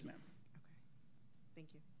 Yes, ma'am. Okay.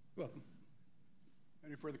 Thank you. You're welcome.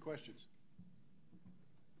 Any further questions?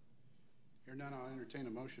 Here none, I'll entertain a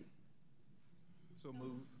motion. So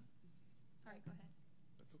move. Sorry, go ahead.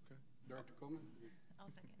 That's okay. Director Coleman? I'll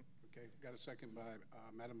second. Okay, got a second by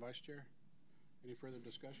Madam Vice Chair. Any further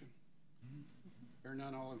discussion? Here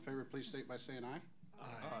none, all in favor, please state by saying aye.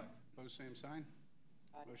 Aye. Opposed, same sign.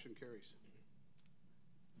 Aye. Motion carries.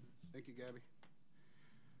 Thank you, Gabby.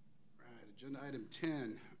 All right, agenda item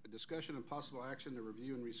 10, a discussion and possible action to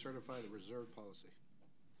review and recertify the reserve policy.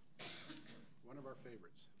 One of our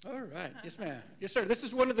favorites. All right, yes, ma'am. Yes, sir. This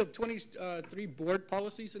is one of the 23 board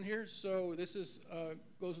policies in here. So this is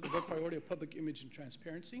goes with the board priority of public image and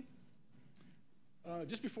transparency.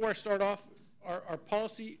 Just before I start off, our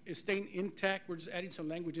policy is staying intact. We're just adding some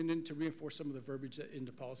language in to reinforce some of the verbiage in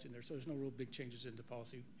the policy in there. So there's no real big changes in the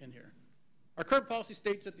policy in here. Our current policy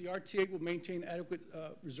states that the RTA will maintain adequate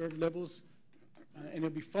reserve levels, and it'll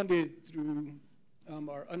be funded through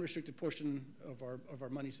our unrestricted portion of our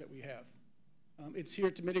monies that we have. It's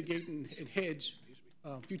here to mitigate and hedge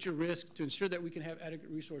future risk to ensure that we can have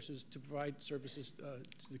adequate resources to provide services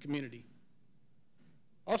to the community.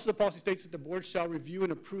 Also, the policy states that the board shall review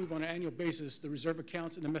and approve on an annual basis the reserve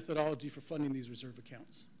accounts and the methodology for funding these reserve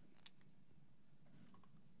accounts.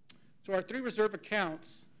 So our 3 reserve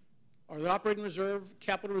accounts are the operating reserve,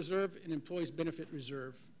 capital reserve, and employees benefit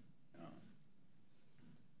reserve.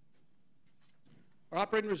 Our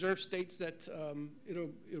operating reserve states that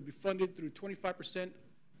it'll be funded through 25%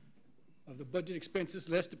 of the budget expenses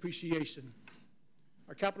less depreciation.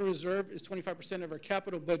 Our capital reserve is 25% of our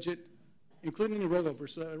capital budget, including the rollover.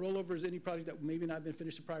 So a rollover is any project that maybe not been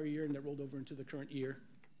finished the prior year and that rolled over into the current year,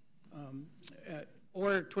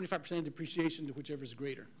 or 25% of depreciation, to whichever is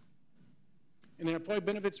greater. And an employee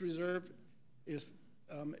benefits reserve is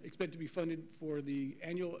expected to be funded for the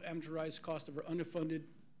annual amortized cost of our underfunded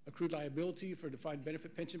accrued liability for a defined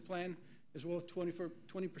benefit pension plan, as well as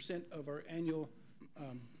 20% of our annual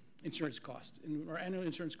insurance cost. And our annual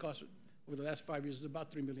insurance cost over the last 5 years is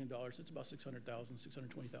about $3 million. It's about $600,000,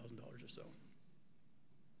 $620,000 or so.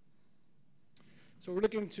 So we're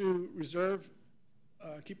looking to reserve,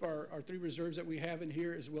 keep our three reserves that we have in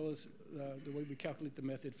here, as well as the way we calculate the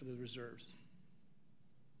method for the reserves.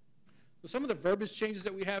 So some of the verbiage changes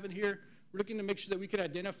that we have in here, we're looking to make sure that we can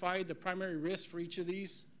identify the primary risks for each of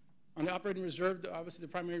these. On the operating reserve, obviously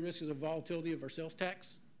the primary risk is the volatility of our sales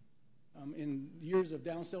tax. In years of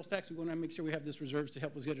down sales tax, we want to make sure we have this reserves to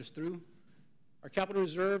help us get us through. Our capital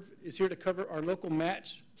reserve is here to cover our local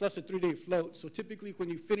match plus a 3-day float. So typically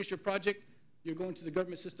when you finish your project, you'll go into the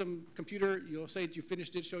government system computer, you'll say that you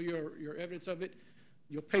finished it, show your evidence of it,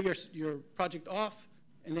 you'll pay your project off,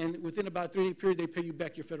 and then within about a 3-day period, they pay you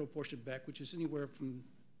back your federal portion back, which is anywhere from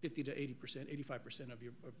 50 to 80%, 85% of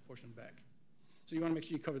your portion back. So you want to make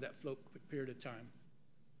sure you cover that float period of time.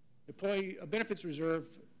 Employee benefits reserve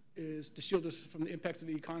is to shield us from the impacts of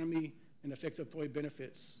the economy and effects of employee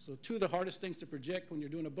benefits. So two of the hardest things to project when you're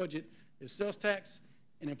doing a budget is sales tax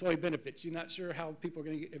and employee benefits. You're not sure how people are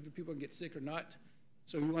going to get, if people get sick or not.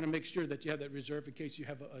 So you want to make sure that you have that reserve in case you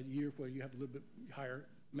have a year where you have a little bit higher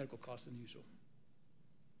medical costs than usual.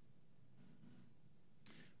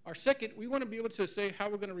 Our second, we want to be able to say how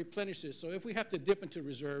we're going to replenish this. So if we have to dip into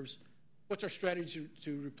reserves, what's our strategy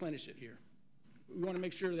to replenish it here? We want to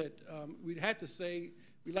make sure that we'd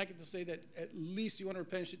like it to say that at least you want to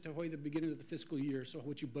replenish it to the beginning of the fiscal year, so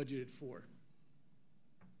what you budgeted for.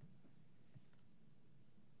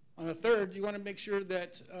 On the third, you want to make sure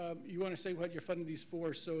that you want to say what you're funding these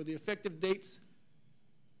for. So the effective dates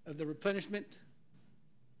of the replenishment,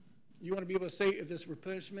 you want to be able to say if this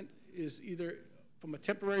replenishment is either from a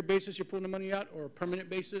temporary basis you're pulling the money out or a permanent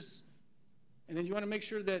basis. And then you want to make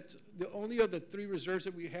sure that the only of the three reserves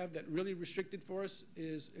that we have that really restricted for us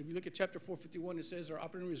is, if you look at Chapter 451, it says our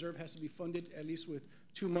operating reserve has to be funded at least with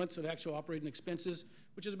 2 months of actual operating expenses,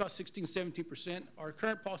 which is about 16, 17%. Our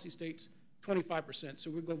current policy states 25%,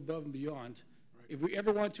 so we go above and beyond. Right. If we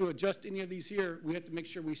ever want to adjust any of these here, we have to make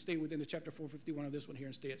sure we stay within the Chapter 451 of this one here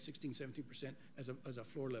and stay at 16, 17% as a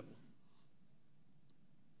floor level.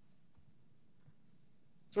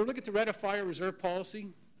 So we're looking to ratify our reserve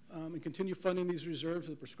policy and continue funding these reserves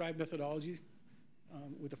with the prescribed methodology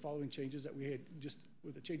with the following changes that we had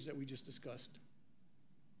with the changes that we just discussed.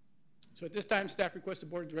 So at this time, staff requests the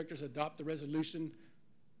Board of Directors adopt the resolution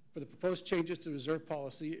for the proposed changes to the reserve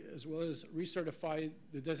policy, as well as recertify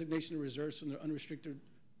the designation of reserves from the unrestricted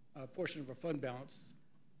portion of our fund balance,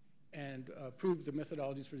 and approve the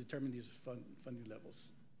methodologies for determining these funding levels.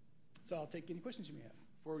 So I'll take any questions you may have.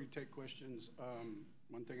 Before we take questions,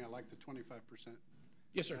 one thing I like the 25%.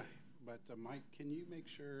 Yes, sir. But Mike, can you make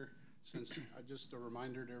sure, since just a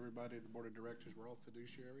reminder to everybody, the Board of Directors, we're all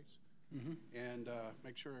fiduciaries, and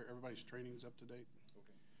make sure everybody's training is up to date.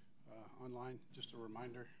 Okay. Online, just a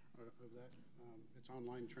reminder of that. It's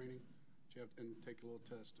online training, but you have to take a little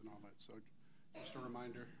test and all that. So just a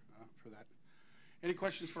reminder for that. Any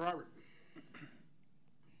questions for Robert?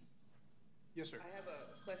 Yes, sir. I have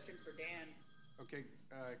a question for Dan. Okay,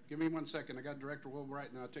 give me 1 second. I got Director Wilbright,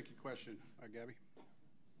 and I'll take your question. Gabby?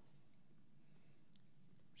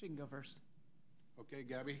 She can go first. Okay,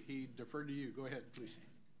 Gabby, he deferred to you. Go ahead, please.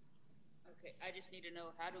 Okay, I just need to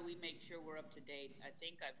know, how do we make sure we're up to date? I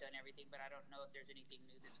think I've done everything, but I don't know if there's anything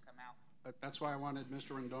new that's come out. That's why I wanted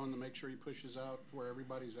Mr. Rendon to make sure he pushes out where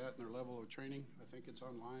everybody's at in their level of training. I think it's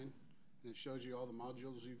online, and it shows you all the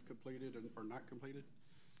modules you've completed or not completed.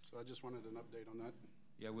 So I just wanted an update on that.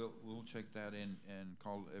 Yeah, we'll check that and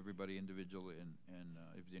call everybody individually, and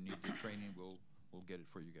if they need the training, we'll get it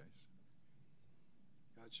for you guys.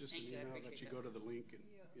 It's just an email that you go to the link and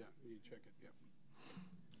you check it. Yeah.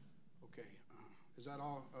 Okay. Is that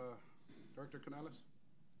all, Director Canales?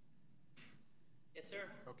 Yes, sir.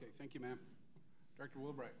 Okay. Thank you, ma'am. Director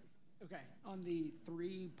Wilbright. Okay. On the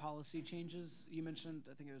 3 policy changes you mentioned,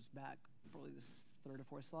 I think it was back probably this 3rd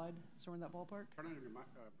or 4th slide, somewhere in that ballpark. Turn on your mic.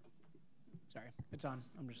 Sorry, it's on.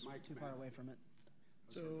 I'm just too far away from it.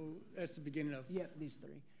 So that's the beginning of. Yeah, these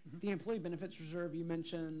 3. The employee benefits reserve, you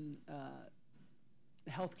mentioned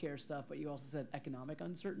healthcare stuff, but you also said economic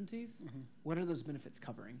uncertainties. What are those benefits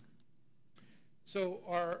covering? So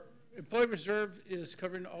our employee reserve is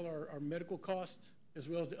covering all our medical costs, as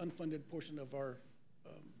well as the unfunded portion of our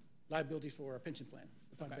liabilities for our pension plan,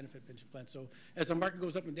 the defined benefit pension plan. So as the market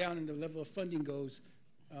goes up and down and the level of funding goes,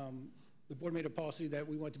 the board made a policy that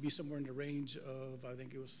we want to be somewhere in the range of, I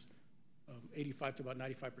think it was 85 to about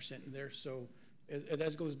 95% in there. So as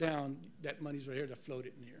that goes down, that money's right here to float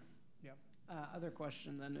it in here. Yeah. Other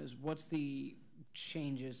question then is, what's the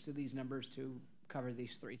changes to these numbers to cover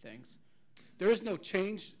these 3 things? There is no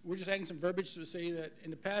change. We're just adding some verbiage to say that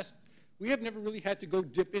in the past, we have never really had to go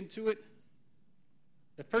dip into it.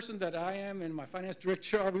 the person that I am and my finance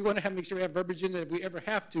director are, we want to make sure we have verbiage in that if we ever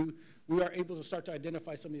have to, we are able to start to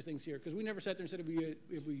identify some of these things here. Because we never sat there and said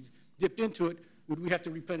if we dipped into it, would we have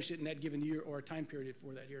to replenish it in that given year or a time period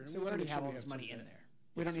for that year? And So we wanna already make have sure all we this money some in of that. there.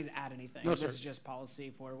 We don't need to add anything. No, This sir. is just policy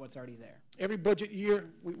for what's already there. Every budget year,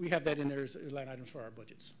 we have that in there as line items for our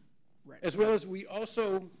budgets. Right. As well as we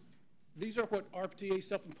also, these are what RTA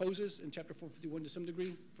self-imposes in Chapter 451 to some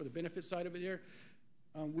degree for the benefit side of it there.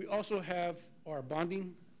 We also have our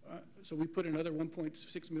bonding, so we put another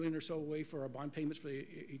 1.6 million or so away for our bond payments for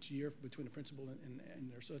each year between the principal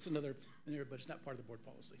and there. So it's another in there, but it's not part of the board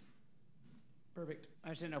policy. Perfect. I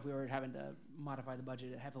just didn't know if we were having to modify the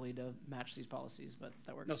budget heavily to match these policies, but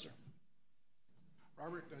that works. No, sir.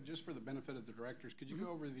 Robert, just for the benefit of the directors, could you go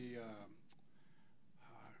over the,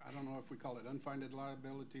 I don't know if we call it unfunded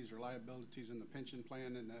liabilities or liabilities in the pension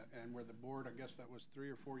plan and where the board, I guess that was 3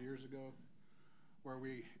 or 4 years ago, where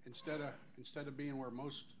we, instead of being where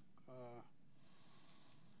most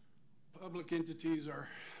public entities are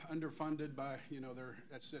underfunded by,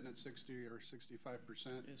 that's sitting at 60 or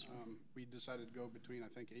 65%. Yes, we decided to go between, I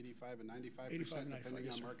think, 85 and 95%, 85 and 95, depending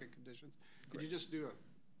yes, on sir. market conditions. Could you just do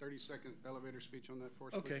a 30-second elevator speech on that for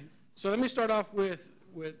us, please? Okay. So let me start off with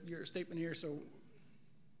your statement here. So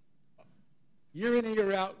year in and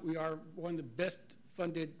year out, we are one of the best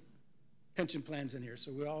funded pension plans in here.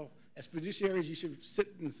 So we all, as fiduciaries, you should sit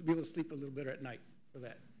and be able to sleep a little better at night for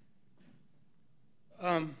that.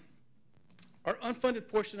 Our unfunded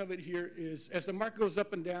portion of it here is, as the market goes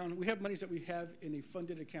up and down, we have monies that we have in a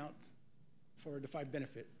funded account for a defined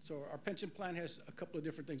benefit. So our pension plan has a couple of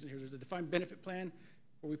different things in here. There's a defined benefit plan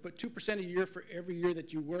where we put 2% a year for every year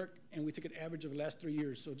that you work, and we took an average of the last 3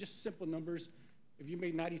 years. So just simple numbers. If you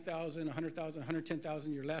made 90,000, 100,000,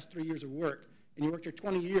 110,000 your last 3 years of work, and you worked your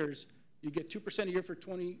 20 years, you get 2% a year for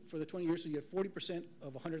the 20 years, so you get 40%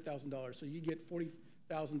 of $100,000. So you get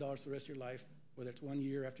 $40,000 for the rest of your life, whether it's 1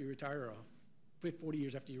 year after you retire or 40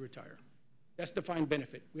 years after you retire. That's defined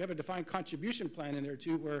benefit. We have a defined contribution plan in there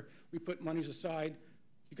too, where we put monies aside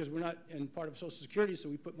because we're not in part of Social Security, so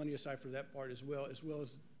we put money aside for that part as well as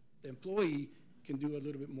the employee can do a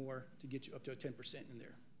little bit more to get you up to a 10% in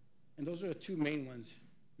there. And those are the two main ones.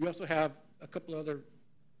 We also have a couple other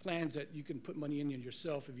plans that you can put money in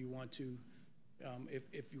yourself if you want to,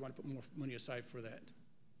 if you want to put more money aside for that.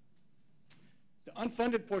 The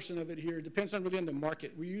unfunded portion of it here depends on really on the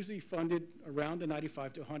market. We usually funded around the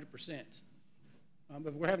 95 to 100%.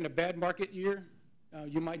 If we're having a bad market year,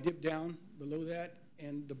 you might dip down below that.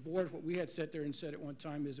 And the board, what we had sat there and said at one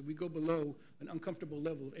time is if we go below an uncomfortable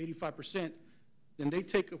level of 85%, then they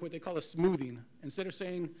take what they call a smoothing. Instead of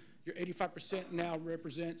saying your 85% now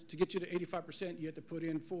represents, to get you to 85%, you have to put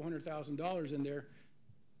in $400,000 in there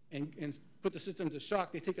and put the system to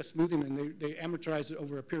shock. They take a smoothing and they amortize it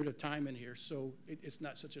over a period of time in here. So it's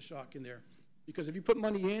not such a shock in there. Because if you put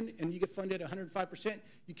money in and you get funded 105%,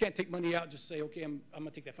 you can't take money out, just say, okay, I'm going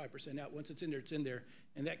to take that 5% out. Once it's in there, it's in there.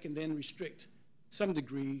 And that can then restrict some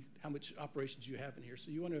degree how much operations you have in here.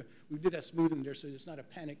 So we did that smoothing there so it's not a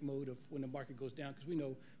panic mode of when the market goes down, because we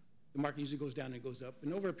know the market usually goes down and goes up.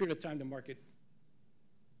 And over a period of time, the market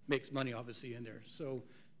makes money, obviously, in there. So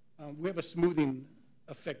we have a smoothing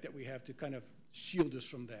effect that we have to kind of shield us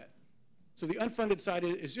from that. So the unfunded side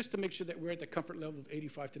is just to make sure that we're at the comfort level of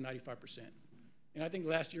 85 to 95%. And I think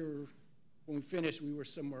last year when we finished, we were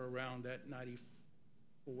somewhere around that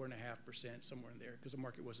 94.5%, somewhere in there, because the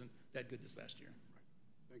market wasn't that good this last year.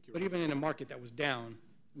 Right. Thank you. But even in a market that was down,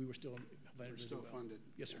 we were still funded. Funded.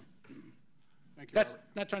 Yes, sir. Thank you, That's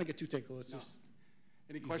Robert. not trying to get too technical. It's just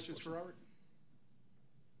Any questions for Robert?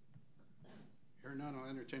 Hearing none, I'll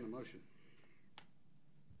entertain a motion.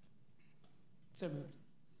 So moved.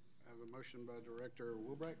 I have a motion by Director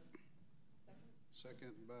Wilbright.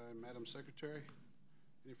 Second by Madam Secretary.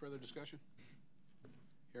 Any further discussion?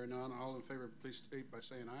 Hearing none, all in favor, please state by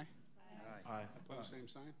saying aye. Aye. Aye. Opposed, same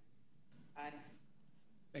sign. Aye.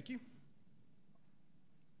 Thank you.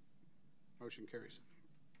 Motion carries.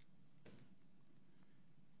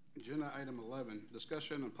 Agenda item 11,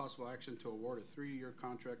 discussion and possible action to award a 3-year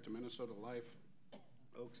contract to Minnesota Life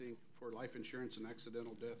Oaks Inc. for life insurance and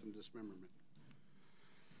accidental death and dismemberment.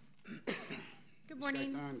 Good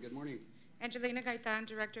morning. Ms. Gaitan, good morning. Angelina Gaitan,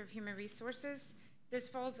 Director of Human Resources. This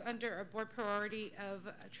falls under a board priority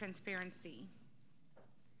of transparency.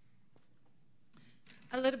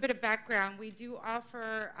 A little bit of background. We do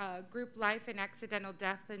offer group life and accidental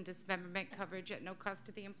death and dismemberment coverage at no cost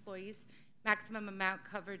to the employees. Maximum amount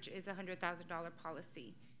coverage is a $100,000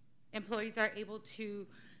 policy. Employees are able to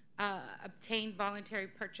obtain voluntary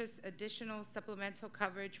purchase, additional supplemental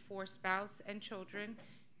coverage for spouse and children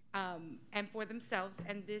and for themselves,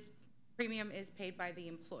 and this premium is paid by the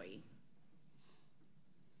employee.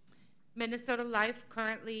 Minnesota Life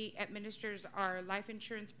currently administers our life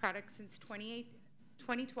insurance products since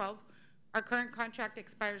 2012. Our current contract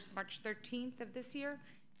expires March 13th of this year,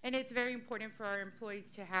 and it's very important for our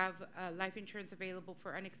employees to have life insurance available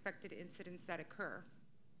for unexpected incidents that occur.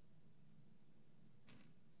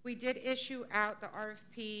 We did issue out the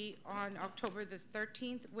RFP on October the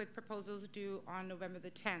 13th with proposals due on November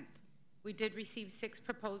the 10th. We did receive 6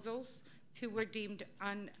 proposals. 2 were deemed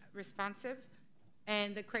unresponsive.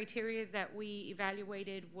 And the criteria that we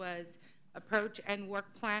evaluated was approach and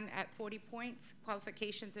work plan at 40 points,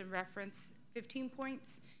 qualifications and reference 15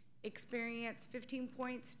 points, experience 15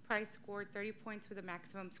 points, price scored 30 points with a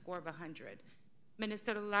maximum score of 100.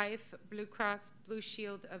 Minnesota Life, Blue Cross Blue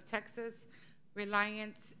Shield of Texas,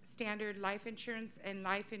 Reliance Standard Life Insurance, and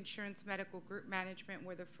Life Insurance Medical Group Management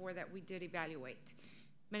were the 4 that we did evaluate.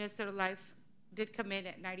 Minnesota Life did come in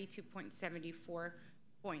at 92.74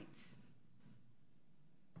 points.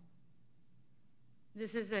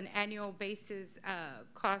 This is an annual basis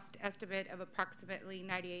cost estimate of approximately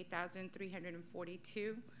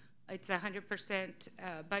 $98,342. It's 100%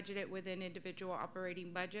 budgeted within individual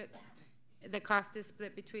operating budgets. The cost is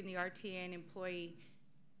split between the RTA and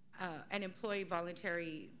employee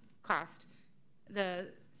voluntary cost.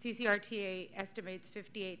 The CCRTA estimates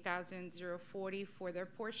 $58,040 for their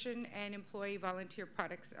portion, and employee volunteer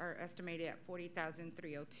products are estimated at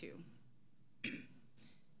 $40,302.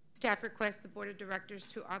 Staff requests the Board of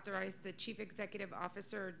Directors to authorize the Chief Executive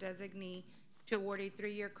Officer or designee to award a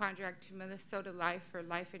 3-year contract to Minnesota Life for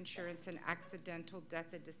life insurance and accidental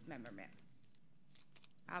death and dismemberment.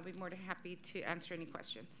 I'll be more than happy to answer any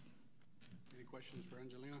questions. Any questions for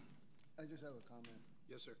Angelina? I just have a comment.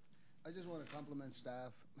 Yes, sir. I just want to compliment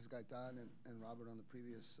staff, Ms. Gaitan and Robert on the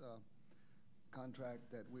previous contract,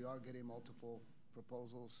 that we are getting multiple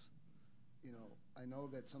proposals. You know, I know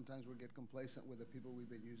that sometimes we get complacent with the people we've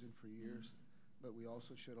been using for years, but we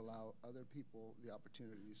also should allow other people the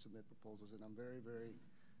opportunity to submit proposals. And I'm very, very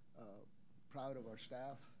proud of our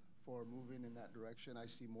staff for moving in that direction. I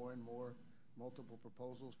see more and more multiple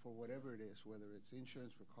proposals for whatever it is, whether it's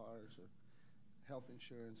insurance for cars or health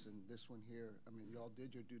insurance, and this one here. I mean, y'all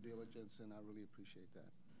did your due diligence, and I really appreciate that.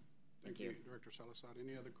 Thank you, Director Salazar.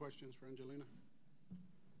 Any other questions for Angelina?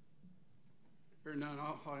 Hearing none,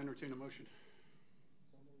 I'll entertain a motion.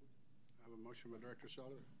 I have a motion by Director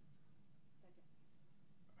Salazar. A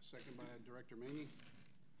second by Director Maney.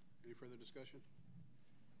 Any further discussion?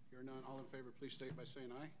 Hearing none, all in favor, please state by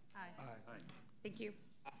saying aye. Aye. Aye. Thank you.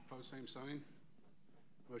 Opposed, same sign.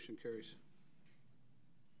 Motion carries.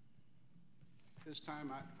 This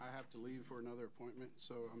time I have to leave for another appointment,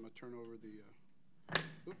 so I'm going to turn over the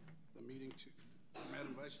meeting to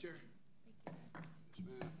Madam Vice Chair. Yes,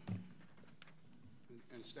 ma'am.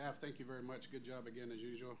 And staff, thank you very much. Good job again, as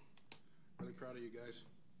usual. Really proud of you guys.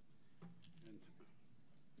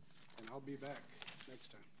 And I'll be back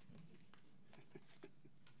next time.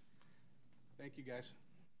 Thank you, guys.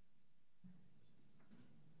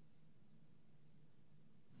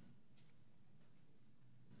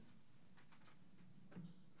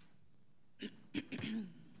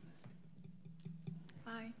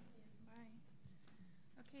 Bye.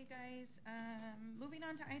 Okay, guys, moving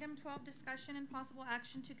on to item 12, discussion and possible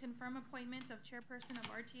action to confirm appointments of chairperson of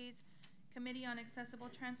RTA's Committee on Accessible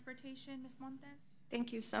Transportation. Ms. Montes?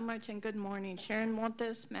 Thank you so much, and good morning. Sharon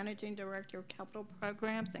Montes, Managing Director of Capital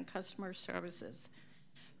Programs and Customer Services.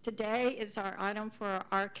 Today is our item for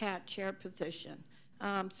our RCAT chair position.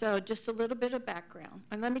 So just a little bit of background.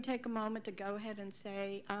 And let me take a moment to go ahead and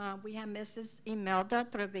say we have Mrs. Imelda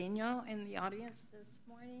Trevino in the audience this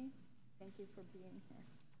morning. Thank you for being here.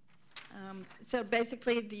 So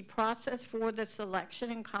basically, the process for the selection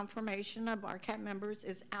and confirmation of RCAT members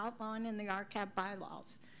is outlined in the RCAT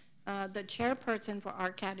bylaws. The chairperson for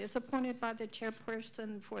RCAT is appointed by the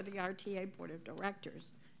chairperson for the RTA Board of Directors.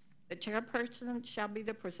 The chairperson shall be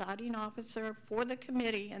the presiding officer for the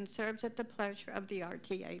committee and serves at the pleasure of the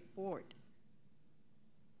RTA Board.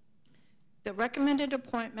 The recommended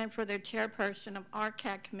appointment for the chairperson of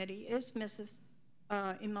RCAT committee is Mrs.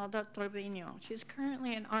 Imelda Trevino. She's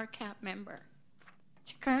currently an RCAT member.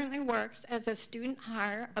 She currently works as a student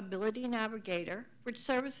hire ability navigator, which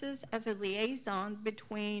services as a liaison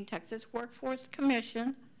between Texas Workforce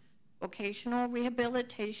Commission, vocational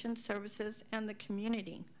rehabilitation services, and the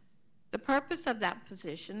community. The purpose of that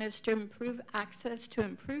position is to improve access to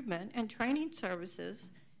improvement and training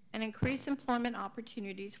services and increase employment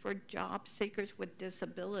opportunities for job seekers with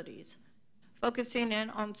disabilities, focusing in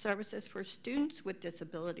on services for students with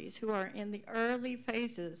disabilities who are in the early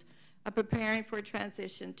phases of preparing for a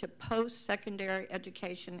transition to post-secondary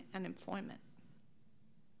education and employment.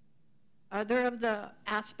 Other of the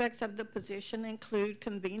aspects of the position include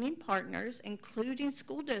convening partners, including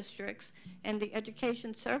school districts and the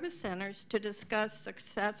education service centers, to discuss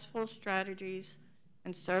successful strategies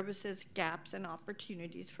and services, gaps, and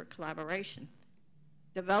opportunities for collaboration.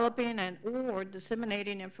 Developing or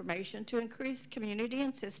disseminating information to increase community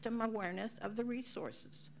and system awareness of the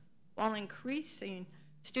resources, while increasing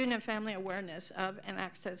student and family awareness of and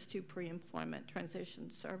access to pre-employment transition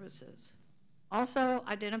services. Also,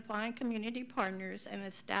 identifying community partners and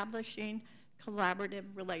establishing collaborative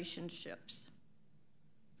relationships.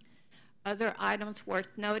 Other items worth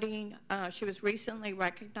noting, she was recently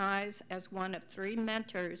recognized as one of 3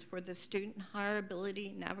 mentors for the Student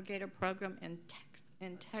Hireability Navigator Program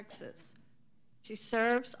in Texas. She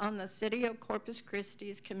serves on the City of Corpus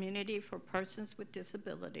Christi's Community for Persons with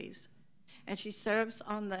Disabilities, and she serves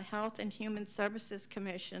on the Health and Human Services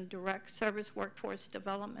Commission Direct Service Workforce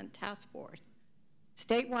Development Task Force.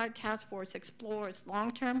 Statewide task force explores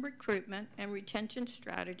long-term recruitment and retention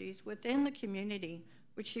strategies within the community,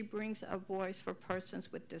 which she brings a voice for persons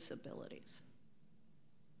with disabilities.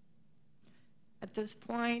 At this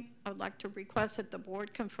point, I would like to request that the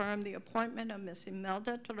board confirm the appointment of Ms.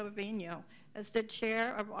 Imelda Trevino as the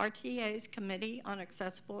chair of RTA's Committee on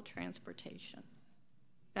Accessible Transportation.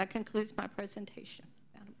 That concludes my presentation,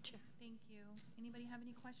 Madam Chair. Thank you. Anybody have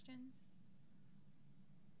any questions?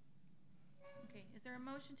 Okay, is there a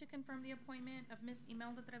motion to confirm the appointment of Ms.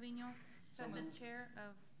 Imelda Trevino as the chair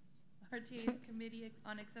of RTA's Committee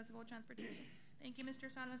on Accessible Transportation? Thank you, Mr.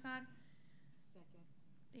 Salazar. Second.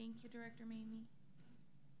 Thank you, Director Mamie.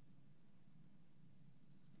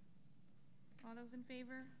 All those in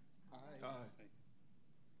favor? Aye.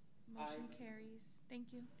 Motion carries.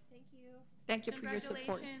 Thank you. Thank you. Thank you for your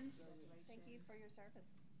support. Congratulations. Thank you for your service.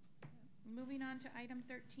 Moving on to item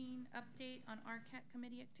 13, update on RCAT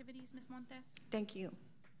committee activities. Ms. Montes? Thank you.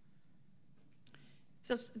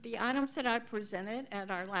 So the items that I presented at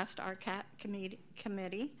our last RCAT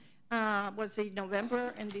committee was the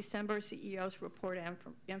November and December CEO's report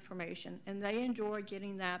information, and they enjoy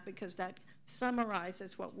getting that because that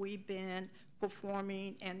summarizes what we've been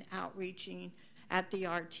performing and outreaching at the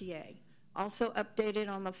RTA. Also updated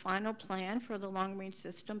on the final plan for the long-range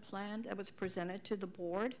system plan that was presented to the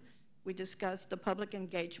board. We discussed the public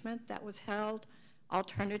engagement that was held,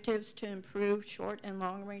 alternatives to improve short and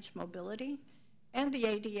long-range mobility, and the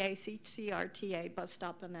ADA CRTA bus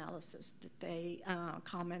stop analysis that they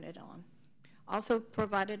commented on. Also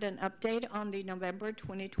provided an update on the November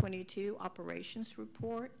 2022 operations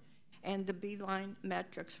report and the Beeline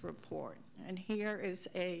metrics report. And here is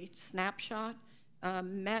a snapshot.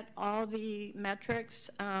 Met all the metrics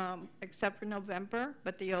except for November,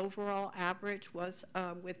 but the overall average was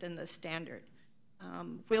within the standard.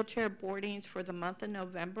 Wheelchair boardings for the month of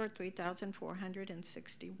November,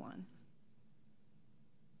 3,461.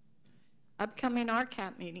 Upcoming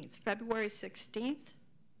RCAP meetings, February 16th,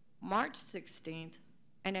 March 16th,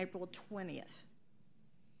 and April 20th.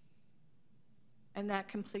 And that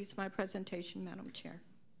completes my presentation, Madam Chair.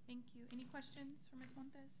 Thank you. Any questions for Ms.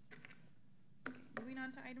 Montes? Okay, moving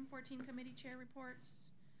on to item 14, committee chair reports.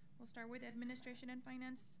 We'll start with Administration and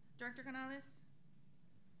Finance. Director Canales?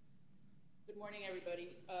 Good morning,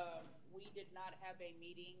 everybody. We did not have a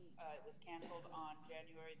meeting. It was canceled on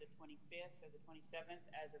January the 25th or the 27th.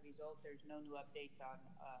 As a result, there's no new updates on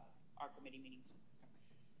our committee meetings.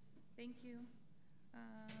 Thank you.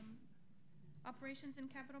 Operations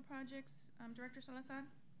and Capital Projects, Director Salazar?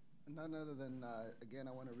 None other than, again,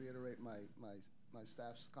 I want to reiterate my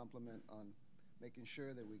staff's compliment on making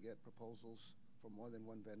sure that we get proposals from more than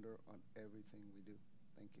one vendor on everything we do.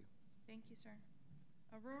 Thank you. Thank you, sir.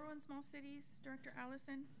 Rural and Small Cities, Director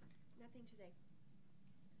Allison? Nothing today.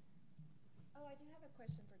 Oh, I do have a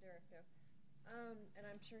question for Derek, though. And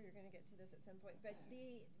I'm sure you're going to get to this at some point, but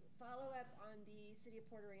the follow-up on the City of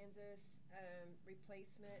Port Aransas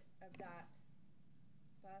replacement of that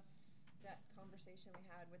bus, that conversation we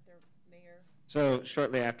had with their mayor. So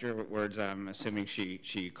shortly afterwards, I'm assuming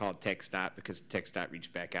she called TxDOT because TxDOT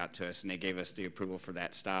reached back out to us and they gave us the approval for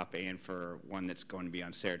that stop and for one that's going to be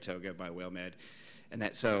on Saratoga by WellMed. And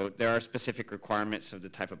that, so there are specific requirements of the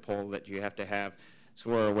type of pole that you have to have. So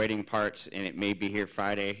we're awaiting parts, and it may be here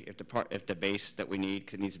Friday if the base that we need,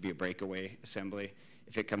 because it needs to be a breakaway assembly.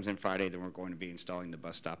 If it comes in Friday, then we're going to be installing the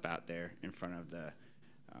bus stop out there in front of the.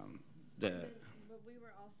 But we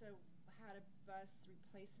were also had a bus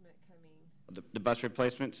replacement coming. The bus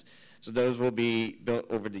replacements, so those will be built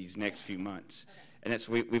over these next few months. Okay. And that's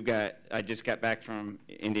we've got. I just got back from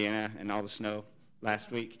Indiana and all the snow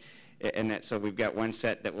last week. And that, so we've got one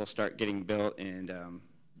set that will start getting built in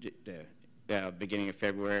the beginning of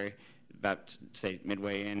February, about, say,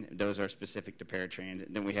 midway in. Those are specific to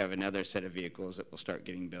paratransit. Then we have another set of vehicles that will start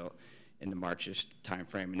getting built in the March-ish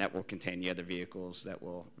timeframe, and that will contain the other vehicles that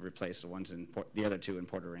will replace the ones in the other two in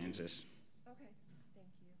Port Aransas. Okay, thank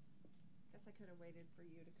you. Guess I could have waited for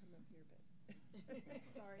you to come up here, but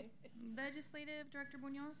sorry. Legislative Director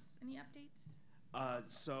Munoz, any updates?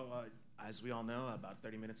 As we all know, about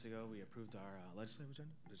 30 minutes ago, we approved our legislative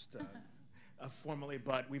agenda. Just formally,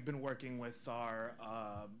 but we've been working with our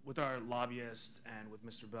lobbyists and with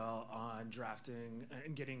Mr. Bell on drafting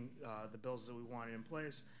and getting the bills that we wanted in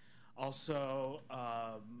place. Also,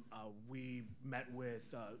 we met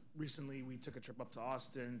with, recently we took a trip up to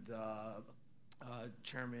Austin, the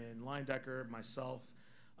Chairman Leindecker, myself,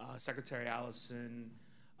 Secretary Allison,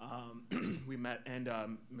 we met, and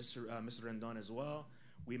Mr. Rendon as well.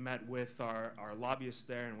 We met with our lobbyists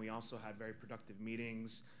there, and we also had very productive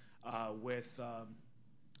meetings with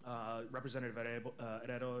Representative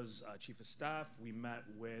Herrero's Chief of Staff. We met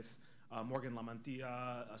with Morgan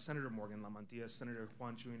Lamantilla, Senator Morgan Lamantilla, Senator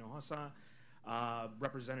Juan Chuino Hossa,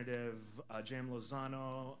 Representative J.M.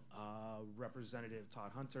 Lozano, Representative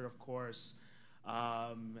Todd Hunter, of course.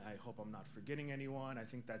 I hope I'm not forgetting anyone. I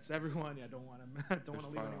think that's everyone. I don't want to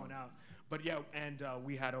leave anyone out. But yeah, and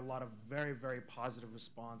we had a lot of very, very positive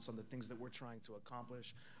response on the things that we're trying to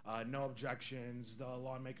accomplish. No objections. The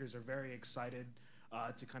lawmakers are very excited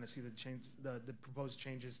to kind of see the proposed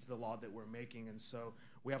changes to the law that we're making, and so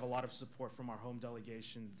we have a lot of support from our home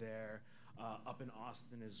delegation there up in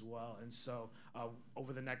Austin as well. And so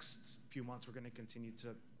over the next few months, we're going to continue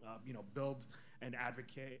to build and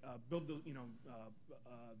advocate,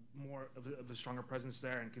 more of a stronger presence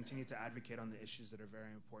there, and continue to advocate on the issues that are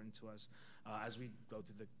very important to us as we go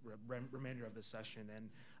through the remainder of the session. And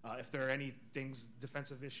if there are any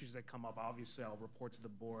defensive issues that come up, obviously I'll report to the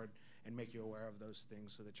board and make you aware of those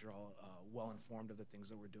things so that you're all well informed of the things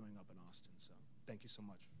that we're doing up in Austin. So thank you so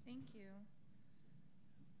much. Thank you.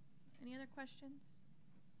 Any other questions?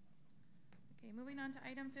 Okay, moving on to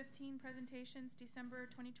item 15, presentations, December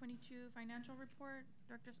 2022 financial report.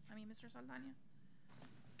 Mr. Saldana.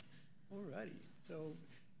 All righty. So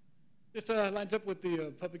this lines up with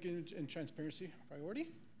the public image and transparency priority.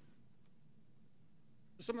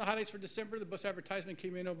 So some of the highlights for December: the bus advertisement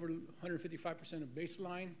came in over 155% of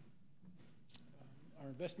baseline. Our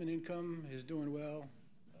investment income is doing well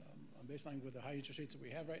on baseline with the high interest rates that we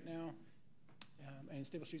have right now. And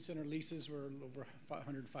Stable Street Center leases were over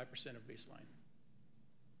 105% of baseline.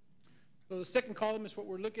 So the second column is what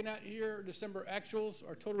we're looking at here, December actuals.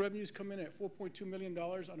 Our total revenues come in at $4.2 million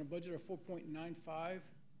on a budget of $4.95.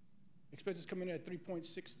 Expenses come in at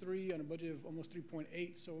 $3.63 on a budget of almost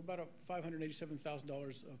 $3.8, so about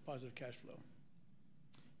 $587,000 of positive cash flow.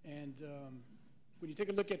 And when you take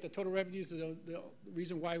a look at the total revenues, the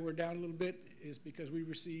reason why we're down a little bit is because we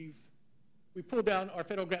pulled down our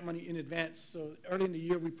federal grant money in advance. So early in the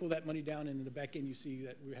year, we pull that money down, and in the back end, you see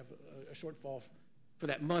that we have a shortfall for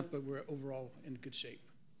that month, but we're overall in good shape.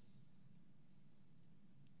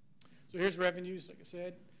 So here's revenues, like I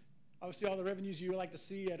said. Obviously, all the revenues you like to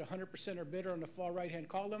see at 100% or better on the far right-hand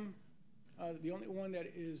column. The only one that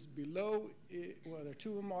is below, well, there are two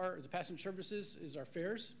of them are, the passenger services is our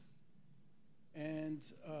fares. And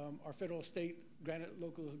our federal, state,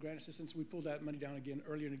 local grant assistance, we pulled that money down again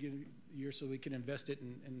earlier in the year so we can invest it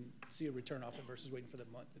and see a return off it versus waiting for the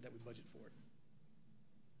month that we budget for it.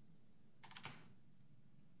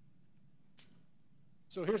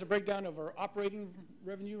 So here's a breakdown of our operating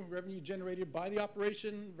revenue generated by the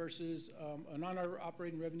operation versus a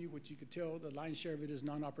non-operating revenue, which you could tell the lion's share of it is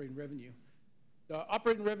non-operating revenue. The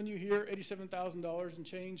operating revenue here, $87,000 and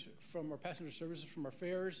change from our passenger services, from our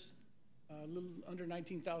fares, a little under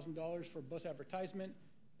 $19,000 for bus advertisement,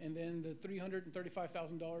 and then the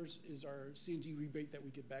 $335,000 is our CNG rebate that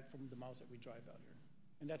we get back from the miles that we drive out here.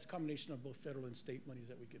 And that's a combination of both federal and state monies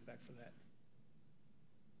that we get back for that.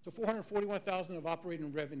 So $441,000 of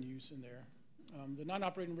operating revenues in there. The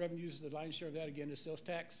non-operating revenues, the lion's share of that again is sales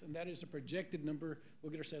tax, and that is a projected number. We'll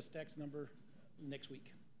get our sales tax number next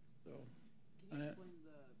week. So, can you explain the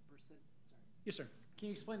percent? Sorry. Yes, sir. Can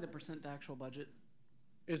you explain the percent to actual budget?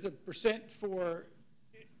 Is the percent for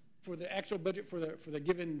the actual budget for the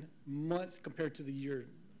given month compared to the year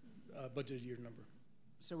budgeted year number.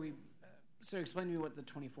 So explain to me what the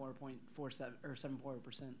 24.47 or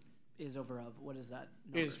 74% is over of. What is that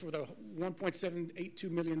number? Is for the $1.782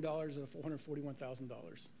 million of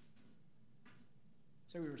 $441,000.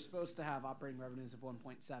 So we were supposed to have operating revenues of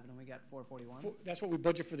 1.7 and we got 441? That's what we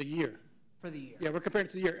budget for the year. For the year. Yeah, we're comparing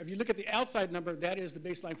it to the year. If you look at the outside number, that is the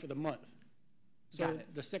baseline for the month. So Got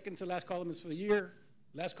it. the second to last column is for the year,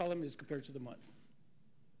 last column is compared to the month.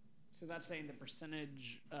 So that's saying the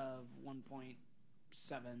percentage of 1.7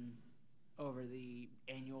 over the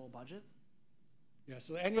annual budget? Yeah,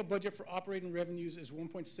 so the annual budget for operating revenues is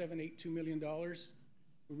 $1.782 million.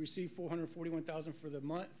 We received $441,000 for the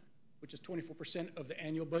month, which is 24% of the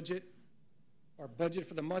annual budget. Our budget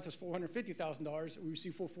for the month was $450,000. We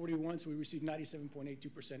received $441,000, so we received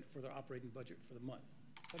 97.82% for the operating budget for the month.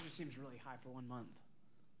 That just seems really high for 1 month.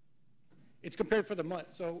 It's compared for the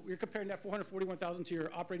month. So you're comparing that $441,000 to your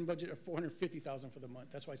operating budget of $450,000 for the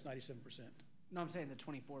month. That's why it's 97%. No, I'm saying the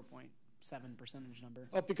 24.7 percentage number.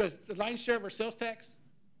 Oh, because the lion's share of our sales tax,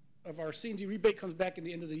 of our C&G rebate comes back in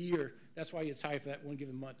the end of the year. That's why it's high for that one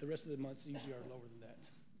given month. The rest of the months usually are lower than that.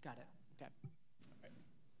 Got it. Okay.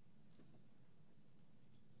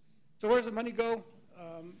 So where does the money go?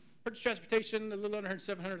 Purchase transportation, a little under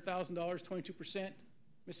 $700,000, 22%.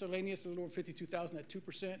 Miscellaneous, a little over $52,000 at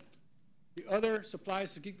 2%. The other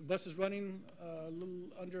supplies to keep the buses running, a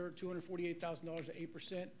little under $248,000 at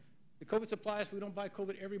 8%. The COVID supplies, we don't buy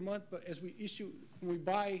COVID every month, but as we issue, when we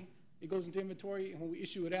buy, it goes into inventory, and when we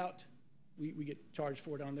issue it out, we get charged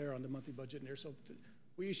for it on there on the monthly budget in there. So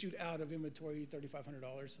we issued out of inventory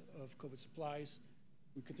 $3,500 of COVID supplies.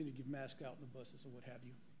 We continue to give masks out in the buses and what have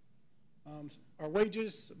you. Our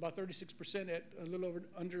wages, about 36% at a little over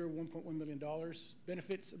under $1.1 million.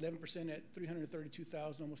 Benefits, 11% at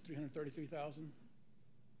 $332,000, almost $333,000.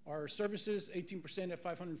 Our services, 18% at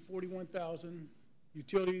 $541,000.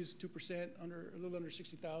 Utilities, 2%, a little under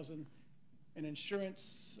 $60,000. And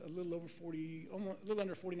insurance, a little over a little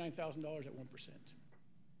under $49,000 at 1%.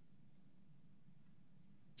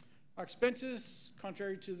 Our expenses,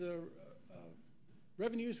 contrary to the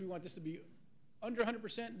revenues, we want this to be under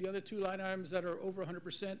 100%. The other two line items that are over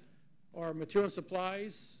 100% are material and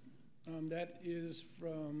supplies. That is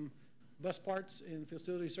from bus parts and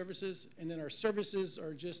facility services. And then our services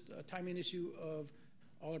are just a timing issue of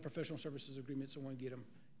all our professional services agreements, so we want to get them.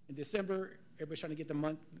 In December, everybody's trying to get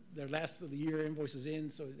their last of the year invoices in,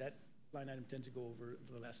 so that line item tends to go over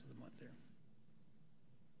for the last of the month there.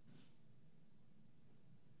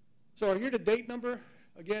 So our year-to-date number,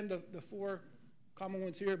 again, the four common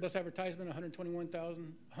ones here: bus advertisement,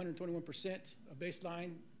 121,000, 121% of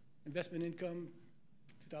baseline. Investment income,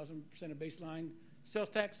 2,000% of baseline. Sales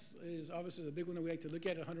tax is obviously the big one that we like to look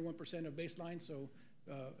at, 101% of baseline, so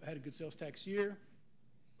had a good sales tax year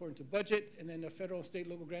according to budget. And then the federal, state,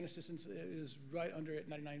 local grant assistance is right under at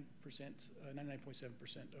 99%,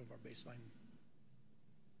 99.7% of our baseline.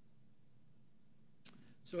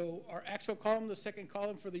 So our actual column, the second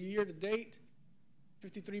column for the year to date,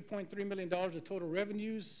 $53.3 million of total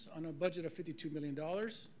revenues on a budget of $52 million.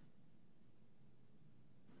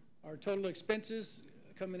 Our total expenses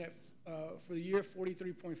come in at, for the year,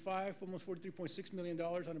 43.5, almost $43.6 million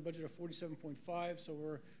on a budget of 47.5, so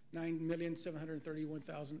we're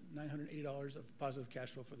 $9,731,980 of positive cash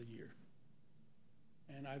flow for the year.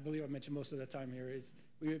 And I believe I mentioned most of the time here is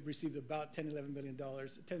we have received about $10 million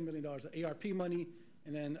of ARP money,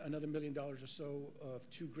 and then another $1 million or so of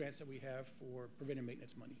two grants that we have for preventive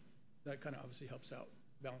maintenance money. That kind of obviously helps out,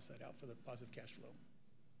 balance that out for the positive cash flow.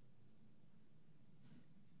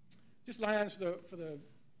 Just line items for the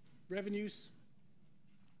revenues.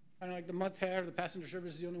 Kind of like the month here, the passenger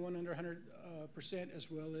service is the only one under 100%,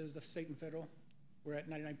 as well as the state and federal. We're at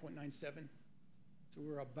 99.97. So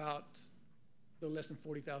we're about a little less than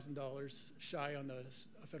 $40,000 shy on the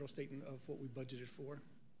federal state of what we budgeted for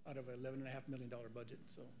out of an $11.5 million budget.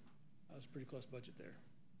 So that was a pretty close budget there.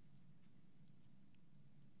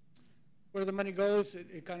 Where the money goes,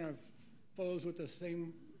 it kind of follows with the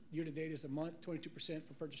same year-to-date as the month: 22%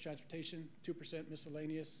 for purchase transportation, 2%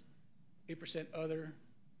 miscellaneous, 8% other,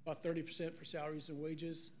 about 30% for salaries and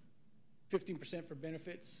wages, 15% for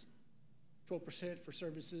benefits, 12% for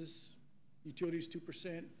services, utilities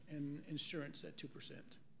 2%, and insurance at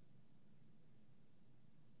 2%.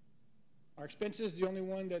 Our expenses, the only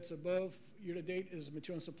one that's above year-to-date is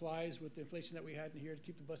material and supplies. With the inflation that we had in here to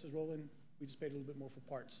keep the buses rolling, we just paid a little bit more for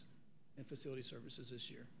parts and facility services this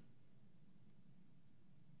year.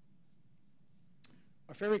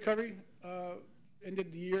 Our fare recovery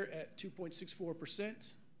ended the year at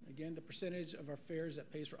 2.64%. Again, the percentage of our fares that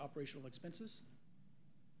pays for operational expenses.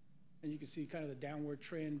 And you can see kind of the downward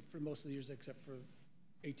trend for most of the years except for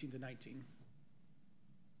 18 to 19.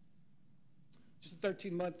 Just a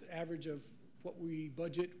 13-month average of what we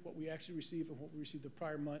budget, what we actually receive, and what we received the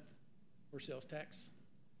prior month for sales tax.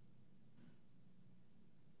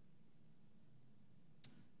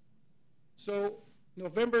 So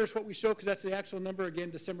November is what we show because that's the actual number. Again,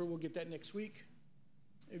 December, we'll get that next week.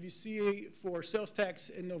 If you see for sales tax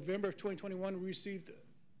in November of 2021, we received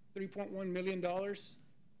 $3.1 million.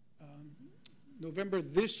 November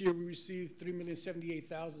this year, we received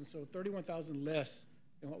 $3,078,000, so $31,000 less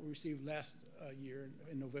than what we received last year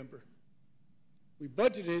in November. We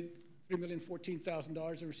budgeted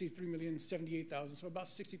 $3,014,000 and received $3,078,000, so about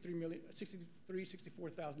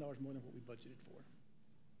 $64,000 more than what we budgeted for.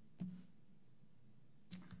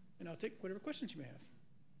 And I'll take whatever questions you may have.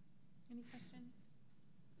 Any questions?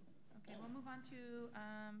 Okay, we'll move on to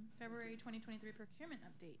February 2023 procurement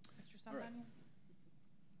update. Mr. Saldana.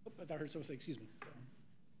 Oh, I thought I heard someone say, excuse me. So.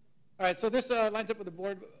 All right, so this lines up with the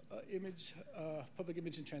board image, public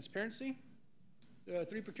image and transparency. The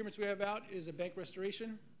 3 procurements we have out is a bank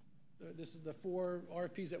restoration. This is the 4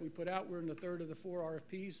 RFPs that we put out. We're in the 3rd of the 4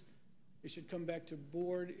 RFPs. It should come back to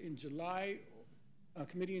board in July,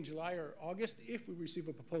 committee in July or August if we receive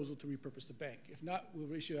a proposal to repurpose the bank. If not,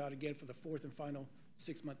 we'll issue it out again for the 4th and final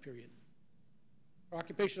 6-month period. Our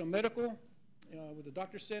occupational medical, with the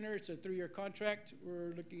Doctor Center, it's a 3-year contract.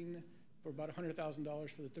 We're looking for about $100,000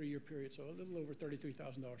 for the 3-year period, so a little over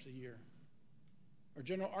 $33,000 a year. Our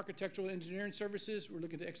general architectural engineering services, we're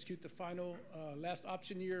looking to execute the final last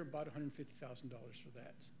option year, about $150,000 for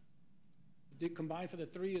that. The combined for the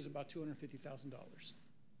 3 is about $250,000.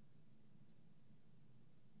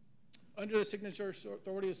 Under the signature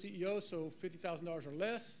authority of the CEO, so $50,000 or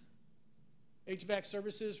less. HVAC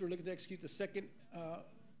services, we're looking to execute the 2nd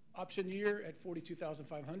option year at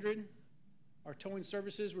 $42,500. Our towing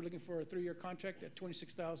services, we're looking for a 3-year contract at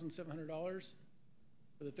 $26,700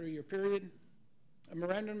 for the 3-year period. A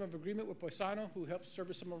memorandum of agreement with Paisano, who helps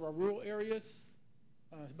service some of our rural areas,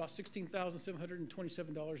 about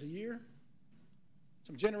 $16,727 a year.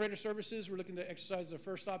 Some generator services, we're looking to exercise the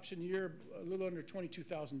 1st option year, a little under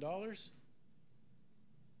 $22,000.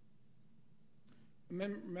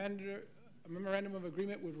 A memorandum of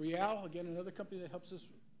agreement with Real, again, another company that helps us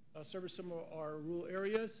service some of our rural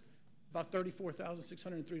areas, about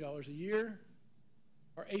 $34,603 a year.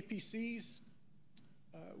 Our APCs,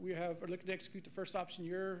 we're looking to execute the 1st option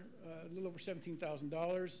year, a little over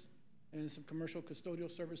 $17,000, and some commercial custodial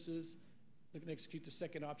services, looking to execute the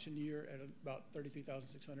 2nd option year at about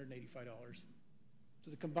 $33,685.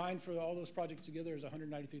 So the combined for all those projects together is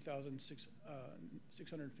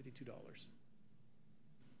 $193,652.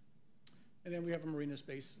 And then we have a marina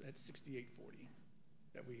space at $6,840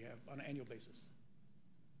 that we have on an annual basis.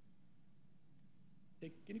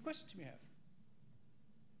 Any questions you may have?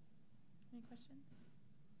 Any questions?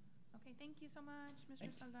 Okay, thank you so much,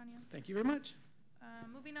 Mr. Saldana. Thank you very much.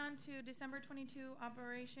 Moving on to December 22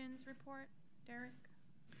 operations report. Derek.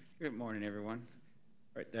 Good morning, everyone.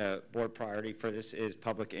 All right, the board priority for this is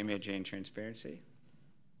public image and transparency.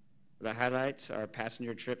 The highlights, our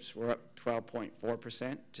passenger trips were up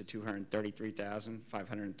 12.4% to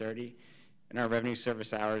 233,530, and our revenue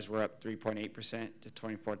service hours were up 3.8% to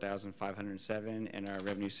 24,507, and our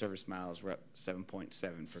revenue service miles were up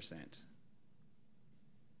 7.7%.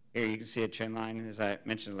 Here you can see a trend line, as I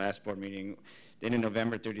mentioned in the last board meeting. Then in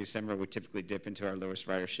November through December, we typically dip into our lowest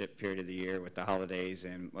ridership period of the year with the holidays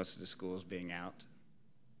and most of the schools being out.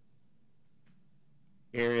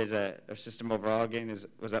 Here is our system overall, again,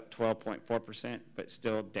 was up 12.4%, but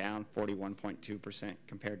still down 41.2%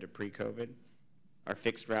 compared to pre-COVID. Our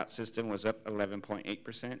fixed route system was up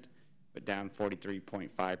 11.8%, but down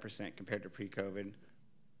 43.5% compared to pre-COVID.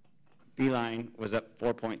 Beeline was up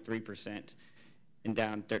 4.3% and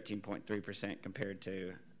down 13.3% compared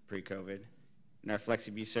to pre-COVID. And our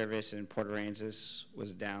FlexiBee service in Port Aransas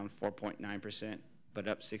was down 4.9%, but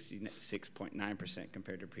up 66.9%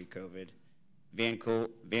 compared to pre-COVID.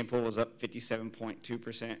 Vanpool was up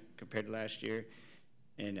 57.2% compared to last year,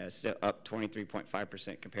 and still up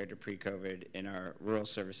 23.5% compared to pre-COVID. And our rural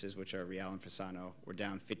services, which are Real and Pisano, were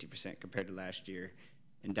down 50% compared to last year,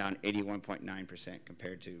 and down 81.9%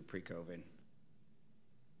 compared to pre-COVID.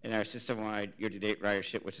 And our system-wide year-to-date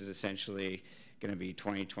ridership, which is essentially going to be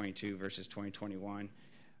 2022 versus 2021,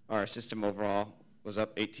 our system overall was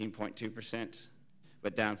up 18.2%,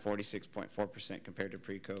 but down 46.4% compared to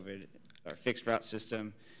pre-COVID. Our fixed route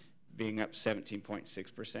system being up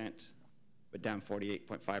 17.6%, but down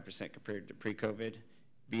 48.5% compared to pre-COVID.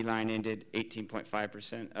 Beeline ended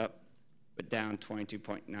 18.5% up, but down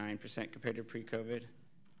 22.9% compared to pre-COVID.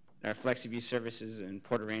 Our FlexiBee services in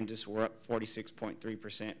Port Aransas were up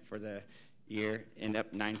 46.3% for the year and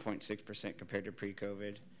up 9.6% compared to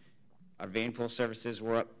pre-COVID. Our Vanpool services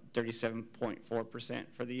were up 37.4%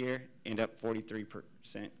 for the year and up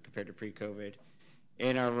 43% compared to pre-COVID.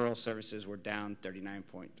 And our rural services were down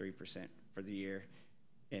 39.3% for the year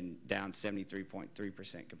and down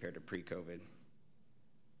 73.3% compared to pre-COVID.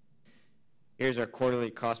 Here's our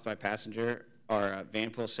quarterly cost by passenger. Our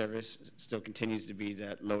van pool service still continues to be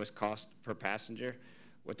the lowest cost per passenger,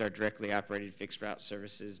 with our directly operated fixed route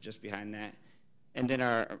services just behind that. And then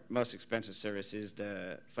our most expensive service is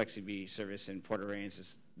the FlexiBee service in Port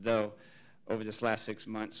Aransas, though over this last 6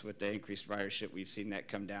 months with the increased ridership, we've seen that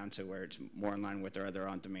come down to where it's more in line with our other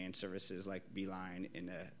on-demand services like Beeline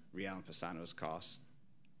and Real and Pisano's costs.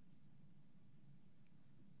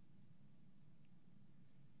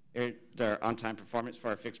 Here's our on-time performance for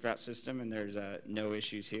our fixed route system, and there's no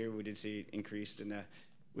issues here. We did see it increased in the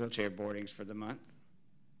wheelchair boardings for the month.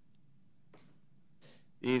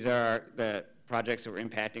 These are the projects that were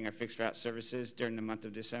impacting our fixed route services during the month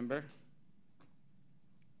of December.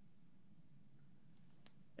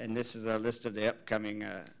 And this is a list of the upcoming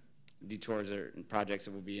detours and projects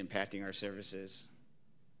that will be impacting our services.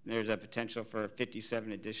 There's a potential for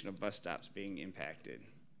 57 additional bus stops being impacted.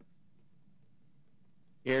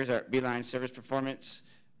 Here's our Beeline service performance.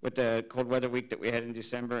 With the cold weather week that we had in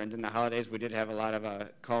December and then the holidays, we did have a lot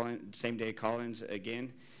of same-day call-ins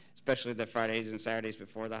again, especially the Fridays and Saturdays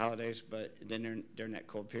before the holidays, but then during that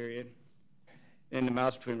cold period. In the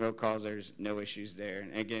miles between road calls, there's no issues there.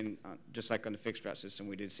 And again, just like on the fixed route system,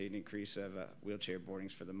 we did see an increase of wheelchair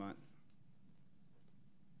boardings for the month.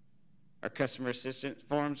 Our customer assistance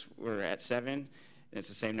forms were at 7, and it's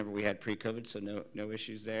the same number we had pre-COVID, so no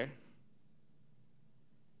issues there.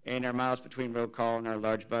 And our miles between road call and our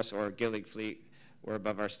large bus or Gillig fleet were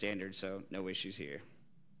above our standards, so no issues here.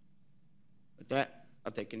 With that,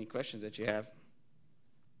 I'll take any questions that you have.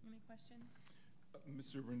 Any questions?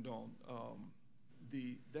 Mr. Rendon,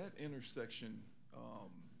 that intersection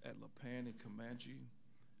at La Pan and Comanche,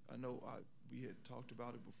 I know we had talked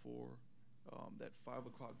about it before, that 5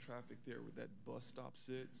 o'clock traffic there where that bus stop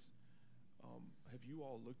sits. Have you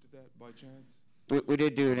all looked at that by chance? We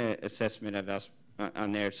did do an assessment of us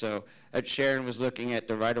on there. So Sharon was looking at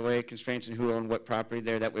the right-of-way constraints and who owned what property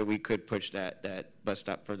there. That way we could push that bus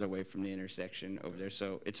stop further away from the intersection over there.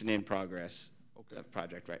 So it's an in-progress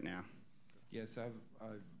project right now. Yes, I've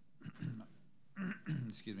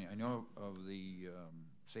excuse me, I know of the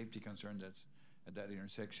safety concern that's at that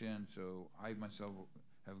intersection. So I myself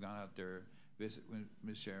have gone out there, visit with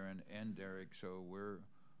Ms. Sharon and Derek. So we're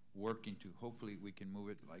working to, hopefully we can move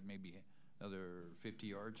it like maybe another 50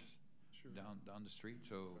 yards down the street.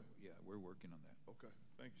 So yeah, we're working on that. Okay,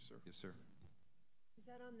 thank you, sir. Yes, sir. Is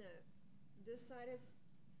that on this side of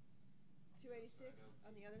 286?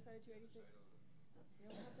 On the other side of 286?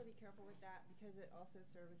 You'll have to be careful with that because it also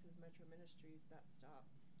services Metro Ministries, that stop.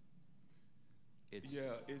 It's a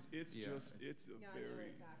yeah, very,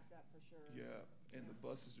 I know it backs up for sure. Yeah, and the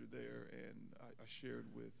buses are there, and I shared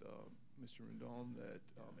with Mr. Rendon that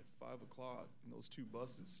at 5 o'clock, and those 2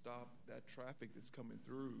 buses stop, that traffic that's coming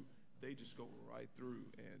through, they just go right through,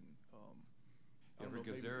 and yeah,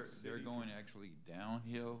 because they're going actually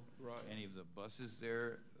downhill. Right. And if the bus is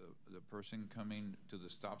there, the person coming to the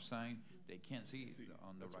stop sign, they can't see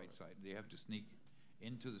on the right side. They have to sneak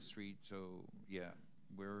into the street. So yeah,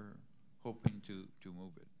 we're hoping to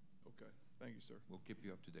move it. Okay, thank you, sir. We'll keep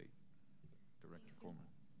you up to date, Director Coleman.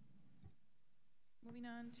 Moving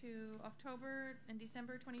on to October and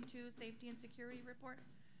December 22 Safety and Security Report.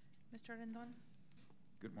 Mr. Rendon.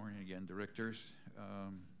 Good morning again, directors.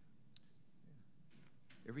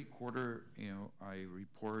 Every quarter, I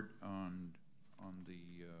report on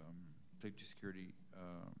the safety security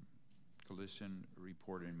collision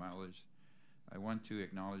report and mileage. I want to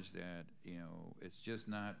acknowledge that it's just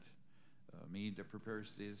not me that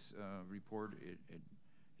prepares this report. It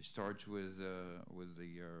starts with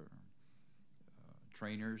the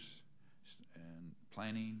trainers and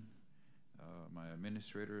planning. My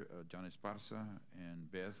administrator, John Esparza,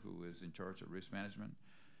 and Beth, who is in charge of risk management,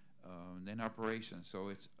 and then operations. So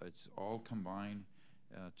it's all combined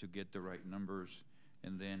to get the right numbers.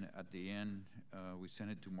 And then at the end, we send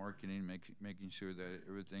it to marketing, making sure that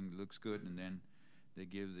everything looks good, and then they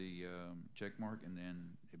give the check mark, and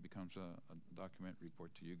then it becomes a document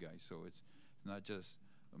report to you guys. So it's not just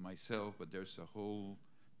myself, but there's a whole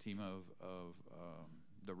team of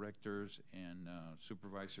directors and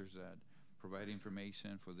supervisors that provide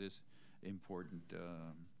information for this important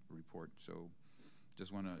report. So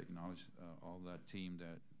just want to acknowledge all that team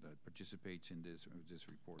that participates in this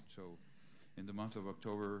report. So in the month of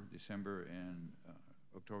October, December, and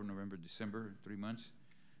October, November, December, 3 months,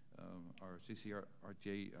 our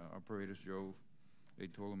CCRTA operators drove a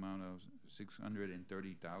total amount of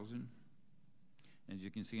 630,000. As you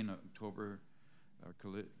can see, in October, our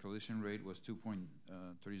collision rate was 2.30,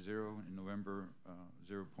 in November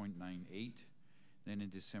 0.98, then in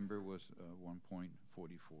December was 1.44.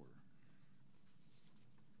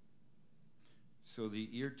 So the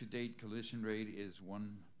year-to-date collision rate is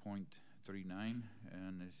 1.39,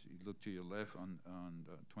 and as you look to your left on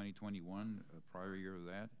 2021, prior year of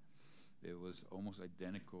that, it was almost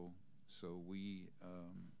identical. So we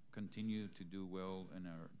continue to do well in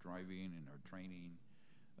our driving and our training.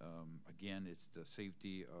 Again, it's the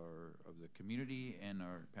safety of the community and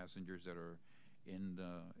our passengers that are in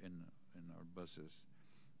our buses.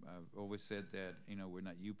 I've always said that, you know, we're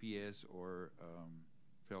not UPS or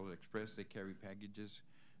Federal Express. They carry packages.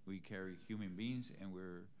 We carry human beings, and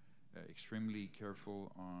we're extremely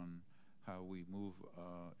careful on how we move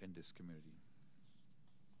in this community.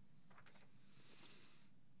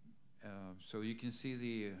 So you can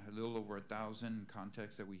see a little over 1,000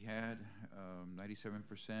 contacts that we had.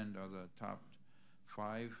 97% are the top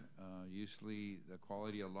 5. Usually the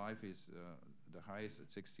quality of life is the highest at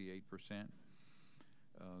 68%.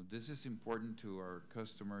 This is important to our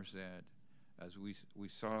customers that, as we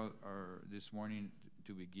saw this morning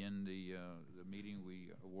to begin the meeting,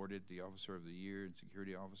 we awarded the Officer of the Year and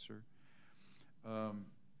Security Officer.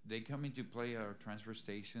 They come into play our transfer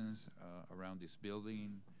stations around this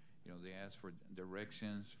building. You know, they ask for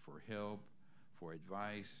directions, for help, for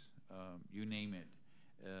advice, you name it.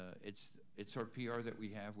 It's our PR that we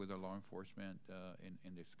have with our law enforcement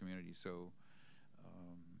in this community. So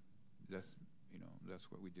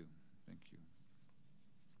that's what we do. Thank you.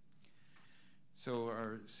 So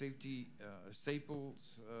our safety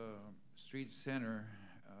Staples Street Center,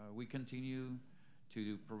 we continue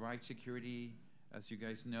to provide security. As you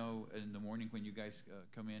guys know, in the morning when you guys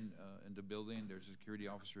come in the building, there's a security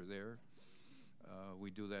officer there. We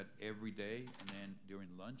do that every day, and then during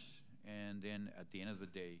lunch, and then at the end of the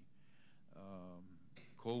day.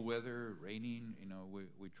 Cold weather, raining, you know,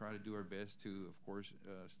 we try to do our best to, of course,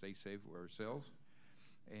 stay safe ourselves,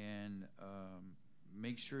 and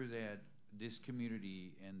make sure that this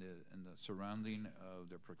community and the surrounding of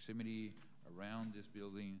the proximity around this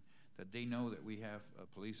building, that they know that we have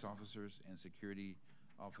police officers and security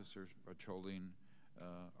officers patrolling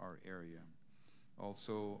our area.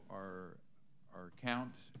 Also, our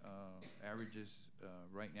count averages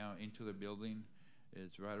right now into the building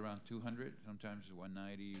is right around 200, sometimes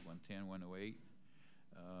 190, 110, 108,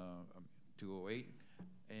 208.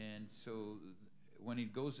 And so when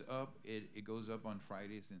it goes up, it goes up on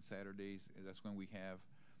Fridays and Saturdays. That's when we have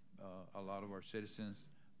a lot of our citizens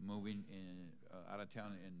moving out of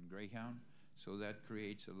town in Greyhound. So that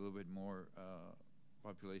creates a little bit more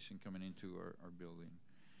population coming into our building.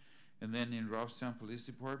 And then in Robstown Police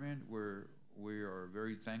Department, we are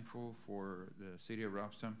very thankful for the city of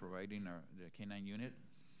Robstown providing the K-9 unit.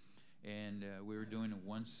 And we were doing it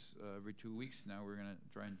once every 2 weeks. Now we're gonna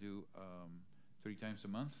try and do 3 times a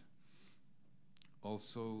month.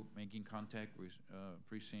 Also making contact with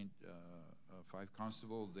Precinct 5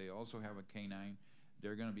 Constable. They also have a K-9.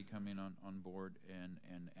 They're gonna be coming on board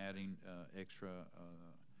and adding extra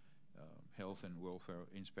health and welfare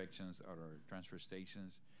inspections at our transfer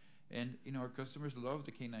stations. And, you know, our customers love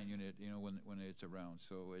the K-9 unit, you know, when it's around.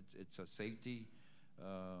 So it's a safety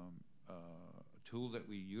tool that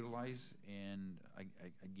we utilize. And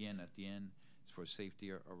again, at the end, it's for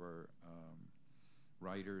safety of our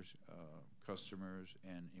riders, customers,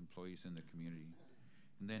 and employees in the community.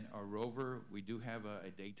 And then our rover, we do have a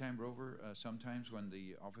daytime rover. Sometimes when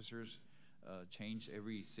the officers change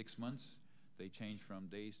every 6 months, they change from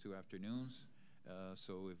days to afternoons.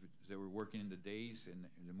 So if they were working in the days and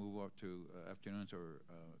they move up to afternoons or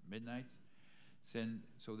midnight,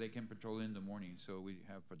 so they can patrol in the morning. So we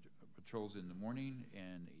have patrols in the morning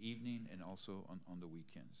and evening, and also on the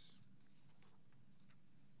weekends.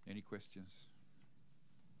 Any questions?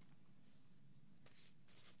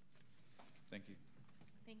 Thank you.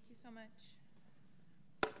 Thank you so much.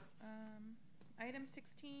 Item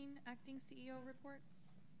 16, Acting CEO Report.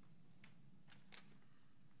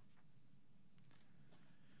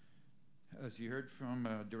 As you heard from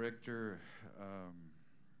Director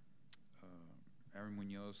Aaron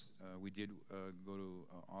Munoz, we did go to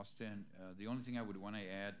Austin. The only thing I would want to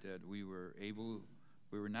add that we were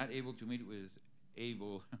not able to meet with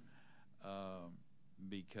Abel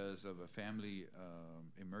because of a family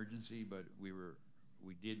emergency, but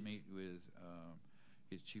we did meet with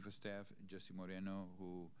his Chief of Staff, Jesse Moreno,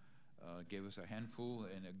 who gave us a handful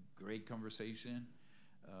and a great conversation.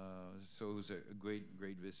 So it was a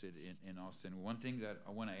great visit in Austin. One thing that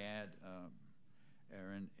I want to add,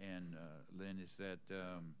 Aaron and Lynn, is that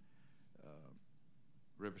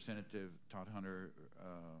Representative Todd Hunter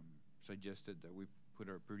suggested that we put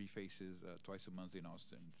our pretty faces twice a month in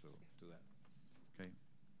Austin, so do that, okay?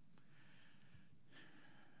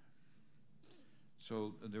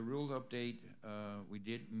 So the rule update, we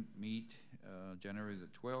did meet January the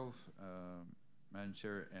 12th. Madam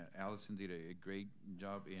Chair, Allison did a great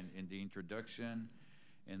job in the introduction,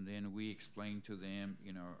 and then we explained to them,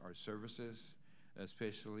 our services,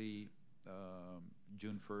 especially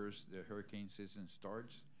June 1st, the hurricane season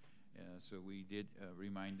starts. So we did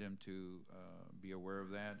remind them to be aware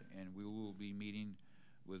of that, and we will be meeting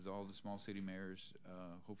with all the small city mayors,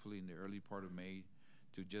 hopefully in the early part of May,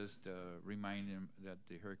 to just remind them that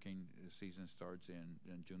the hurricane season starts in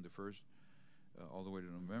June the 1st, all the way to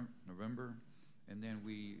November. And then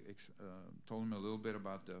we told them a little bit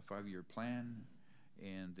about the 5-year plan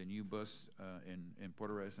and the new bus in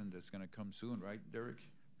Puerto Resident that's going to come soon, right, Derek?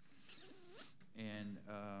 And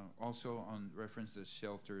also on reference to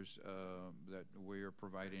shelters that we are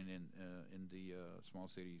providing in the small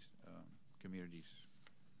cities communities.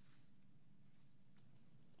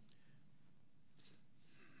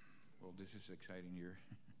 Well, this is exciting here.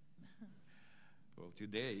 Well,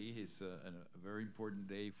 today is a very important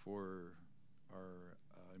day for our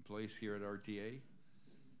employees here at RTA.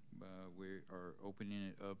 We are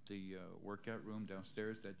opening up the workout room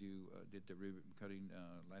downstairs that you did the ribbon cutting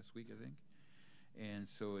last week, I think. And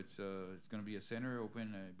so it's going to be a center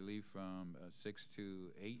open, I believe, from 6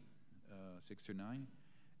 to 8, 6 to 9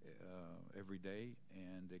 every day,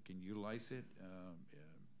 and they can utilize it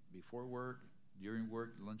before work, during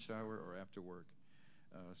work, lunch hour, or after work.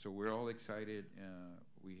 So we're all excited.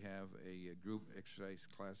 We have a group exercise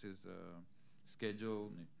classes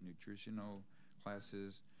scheduled, nutritional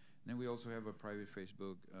classes. And then we also have a private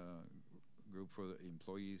Facebook group for the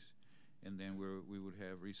employees. And then we would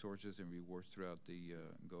have resources and rewards throughout the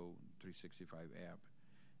Go 365 app.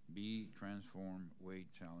 Be Transform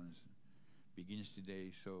Weight Challenge begins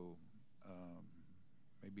today. So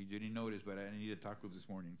maybe you didn't notice, but I needed a taco this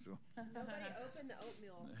morning. So Nobody opened the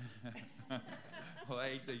oatmeal. Well, I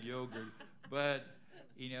ate the yogurt, but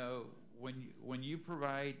when you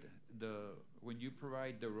provide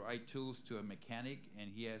the right tools to a mechanic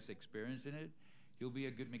and he has experience in it, he'll be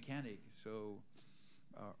a good mechanic. So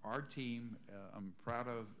our team, I'm proud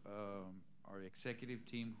of our executive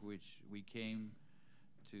team, which we came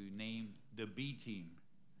to name the B team.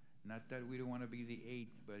 Not that we don't want to be the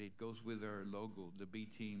 8, but it goes with our logo, the B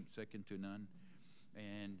team, second to none.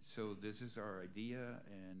 And so this is our idea,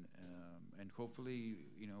 and hopefully,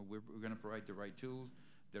 we're going to provide the right tools,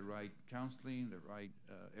 the right counseling, the right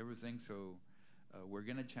everything. So we're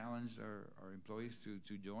going to challenge our employees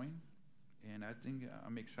to join. And I think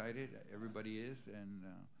I'm excited. Everybody is, and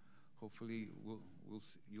hopefully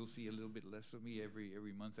you'll see a little bit less of me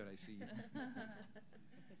every month that I see you.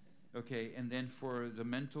 Okay, and then for the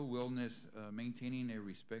mental wellness, maintaining a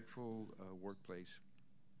respectful workplace.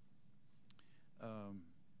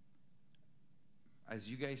 As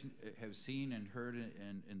you guys have seen and heard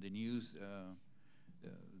in the news,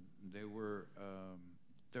 there were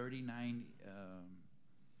 39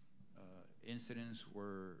 incidents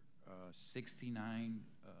where 69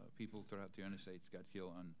 people throughout the United States got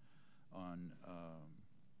killed on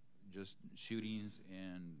just shootings,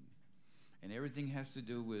 and everything has to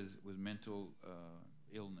do with mental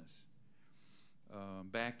illness.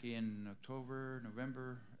 Back in October,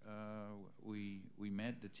 November, we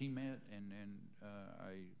met, the team met, and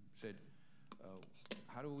I said,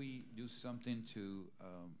 how do we do something to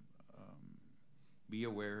be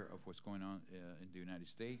aware of what's going on in the United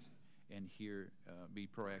States, and here be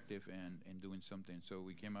proactive and doing something. So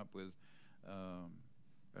we came up with, I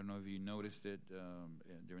don't know if you noticed it,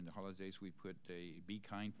 during the holidays we put a Be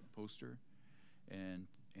Kind poster, and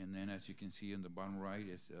then as you can see in the bottom right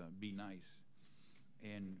is Be Nice.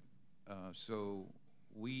 And so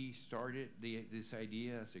we started this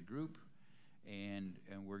idea as a group, and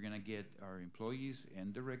we're going to get our employees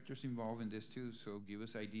and directors involved in this too, so give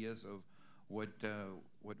us ideas of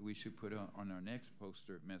what we should put on our next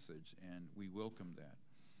poster message, and we welcome that.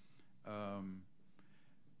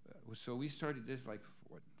 So we started this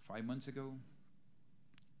 5 months ago,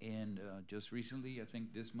 and just recently, I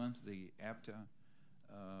think this month, the APTA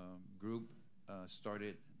group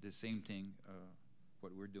started the same thing,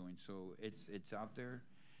 what we're doing. So it's out there,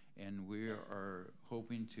 and we are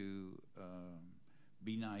hoping to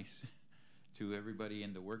be nice to everybody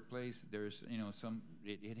in the workplace. There's,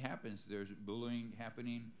 it happens. There's bullying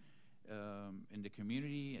happening in the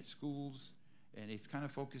community, at schools, and it's kind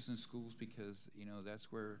of focused in schools because,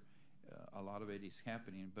 that's where a lot of it is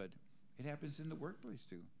happening, but it happens in the workplace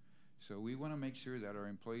too. So we want to make sure that our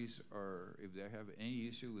employees are, if they have any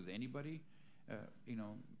issue with anybody,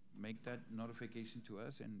 make that notification to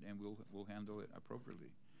us, and we'll handle it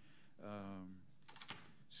appropriately.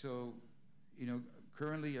 So,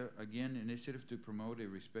 Currently, again, initiative to promote a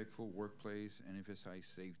respectful workplace and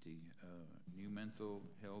emphasize safety. New mental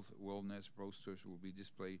health wellness posters will be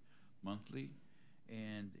displayed monthly,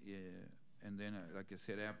 and then, like I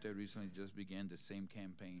said, APTA recently just began the same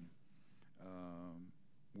campaign.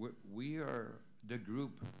 We are the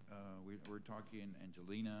group. We're talking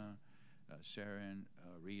Angelina, Sharon,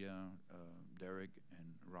 Rita, Derek,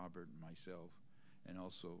 and Robert, and myself, and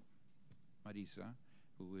also Marisa,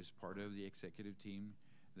 who is part of the executive team,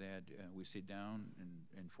 that we sit down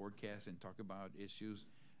and forecast and talk about issues.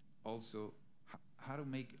 Also, how to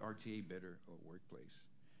make RTA better a workplace.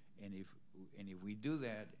 And if we do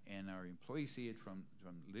that and our employees see it from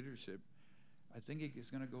leadership, I think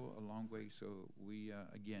it's going to go a long way. So we,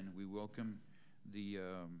 again, we welcome the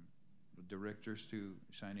directors to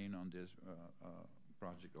sign in on this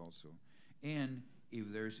project also. And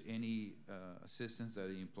if there's any assistance that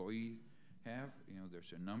the employee have,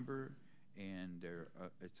 there's a number, and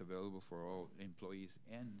it's available for all employees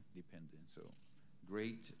and dependents. So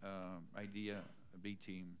great idea, B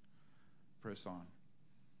team, press on.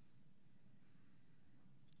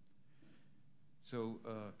 So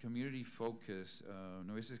community focus,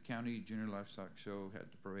 Nueces County Junior Livestock Show had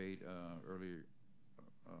the parade earlier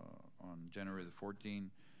on January the 14th.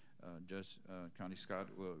 Judge County Scott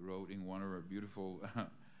rode in one of our beautiful,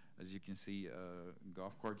 as you can see,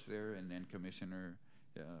 golf carts there, and then Commissioner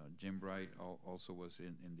Jim Bright also was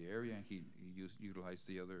in the area, and he utilized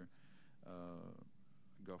the other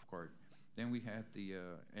golf cart. Then we had the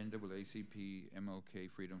NAACP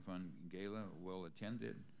MLK Freedom Fund Gala, well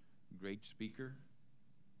attended, great speaker,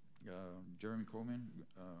 Jeremy Coleman,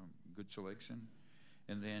 good selection.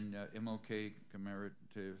 And then MLK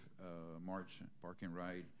commemorative march, park and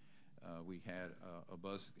ride. We had a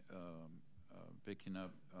bus picking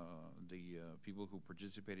up the people who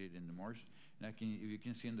participated in the march. And if you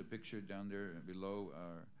can see in the picture down there below,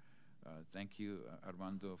 thank you,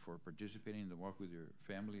 Armando, for participating in the walk with your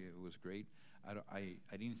family. It was great. I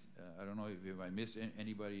don't know if I missed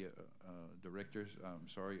anybody, directors. I'm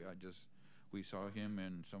sorry. We saw him,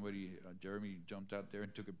 and somebody, Jeremy, jumped out there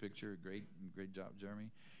and took a picture. Great job, Jeremy.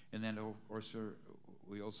 And then also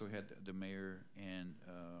we also had the mayor and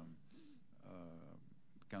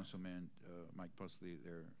Councilman Mike Pusley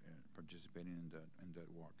there participating in that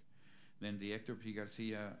walk. Then the Hector P.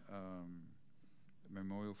 Garcia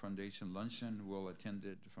Memorial Foundation luncheon, well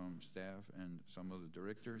attended from staff and some of the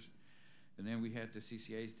directors. And then we had the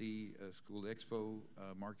CCISD School Expo.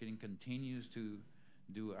 Marketing continues to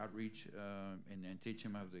do outreach and teach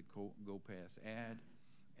them of the Go Pass ad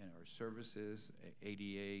and our services,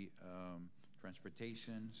 ADA,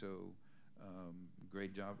 transportation. So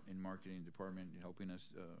great job in marketing department helping us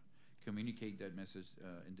communicate that message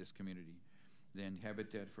in this community. Then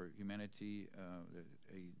Habitat for Humanity,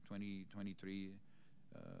 a 2023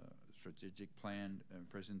 strategic plan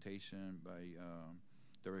presentation by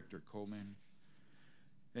Director Coleman.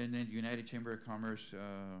 And then United Chamber of Commerce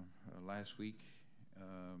last week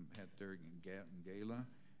had their gala,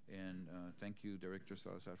 and thank you, Director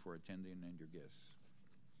Salazar, for attending and your guests.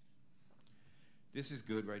 This is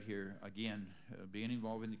good right here. Again, being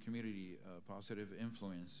involved in the community, positive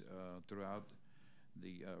influence throughout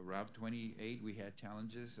the Route 28. We had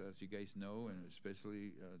challenges, as you guys know, and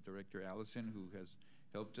especially Director Allison, who has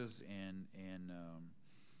helped us and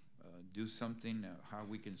do something how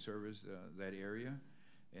we can service that area.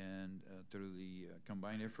 And through the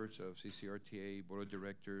combined efforts of CCRTA, Board of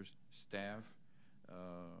Directors, staff,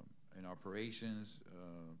 and operations,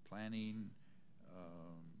 planning,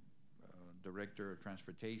 Director of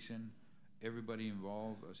Transportation, everybody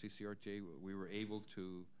involved, CCRTA, we were able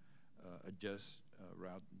to adjust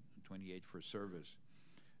Route 28 for service.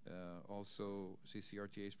 Also,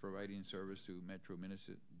 CCRTA is providing service to Metro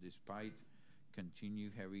Minnesota despite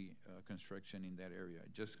continued heavy construction in that area.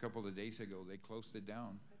 Just a couple of days ago, they closed it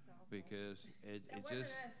down because it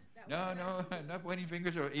just... No, I'm not pointing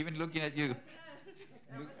fingers or even looking at you.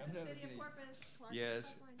 That wasn't the city of Corpus.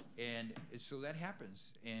 Yes, and so that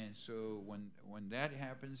happens. And so when that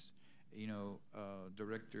happens,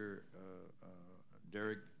 Director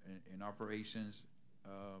Derek in operations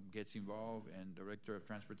gets involved, and Director of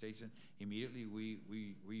Transportation, immediately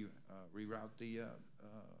we reroute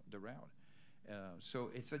the route. So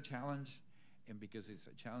it's a challenge, and because it's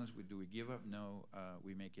a challenge, do we give up? No,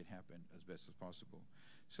 we make it happen as best as possible.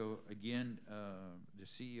 So again, the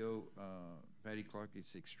CEO, Patty Clark,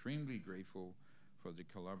 is extremely grateful for the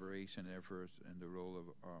collaboration efforts and the role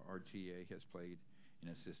of our RTA has played in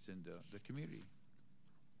assisting the community.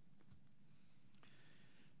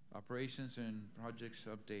 Operations and projects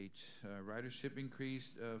updates. Ridership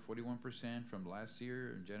increased 41% from last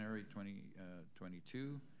year in January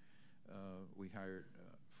 2022. We hired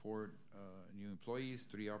 4 new employees,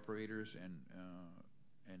 3 operators, and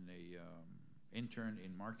a intern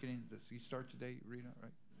in marketing. Does he start today, Rita?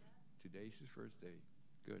 Right? Yeah. Today's his first day.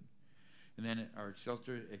 Good. And then our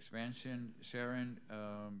shelter expansion, Sharon,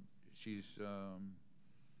 she's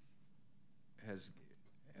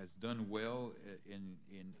has done well in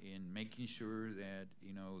making sure that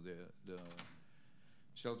the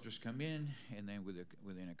shelters come in, and then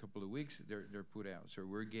within a couple of weeks they're put out. So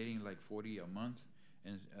we're getting like 40 a month,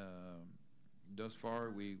 and thus far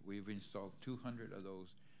we've installed 200 of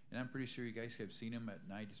those. And I'm pretty sure you guys have seen them at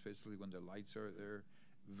night, especially when the lights are there.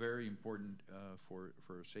 Very important for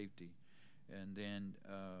safety. And then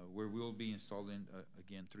where we'll be installing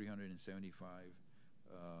again 375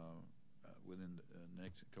 within the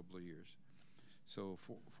next couple of years. So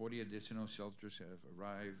 40 additional shelters have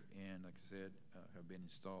arrived, and like I said, have been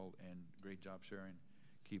installed, and great job, Sharon.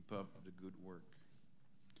 Keep up the good work.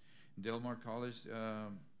 Del Mar College,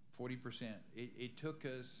 40%. It took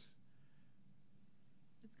us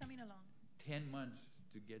It's coming along. 10 months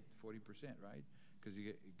to get 40%, right? Because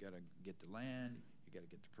you got to get the land, you got to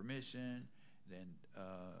get the permission, then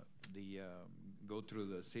go through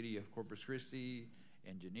the city of Corpus Christi,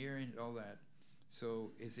 engineering, all that.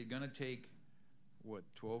 So is it going to take, what,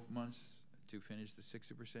 12 months to finish the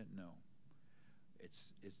 60%? No. It's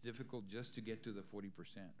difficult just to get to the 40%,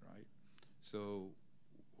 right? So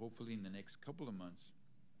hopefully in the next couple of months,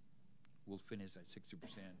 we'll finish at 60%.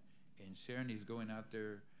 And Sharon is going out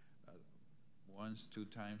there once, 2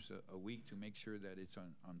 times a week to make sure that it's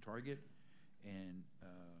on target. And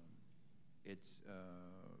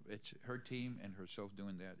it's her team and herself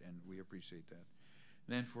doing that, and we appreciate that.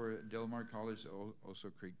 And then for Del Mar College, also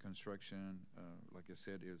Creek Construction, like I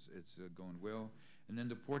said, it's going well. And then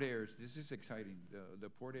the Port Airs, this is exciting. The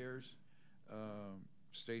Port Airs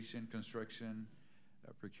station construction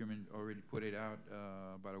procurement already put it out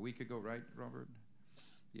about a week ago, right, Robert?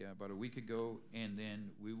 Yeah, about a week ago, and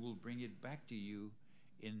then we will bring it back to you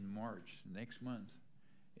in March, next month,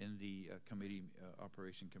 in the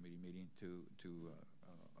operation committee meeting to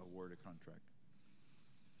award a contract.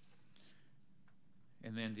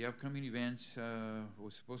 And then the upcoming events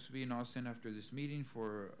was supposed to be in Austin after this meeting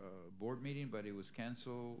for a board meeting, but it was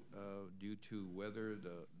canceled due to weather.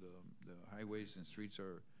 The highways and streets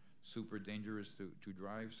are super dangerous to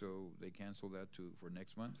drive, so they canceled that for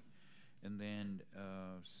next month. And then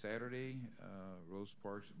Saturday, Rose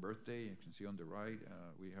Park's birthday, you can see on the right,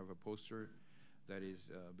 we have a poster that is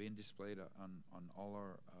being displayed on all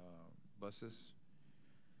our buses.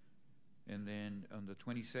 And then on the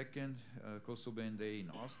 22nd, Coastal Bend Day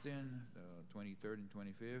in Austin, 23rd and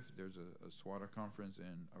 25th, there's a SWATA conference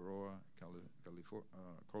in Aurora,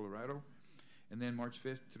 Colorado. And then March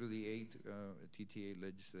 5th through the 8th, TTA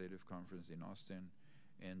Legislative Conference in Austin.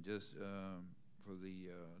 And just for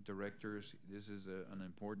the directors, this is an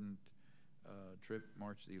important trip,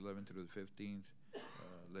 March the 11th through the 15th,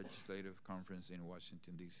 Legislative Conference in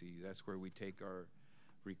Washington, D.C. That's where we take our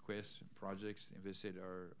requests, projects, and visit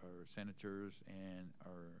our senators and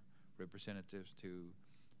our representatives to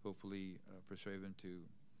hopefully persuade them to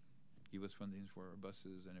give us funding for our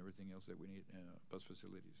buses and everything else that we need, bus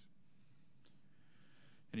facilities.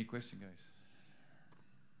 Any question, guys?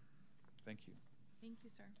 Thank you. Thank you,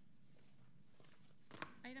 sir.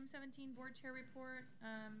 Item 17, Board Chair Report.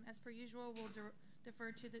 As per usual, we'll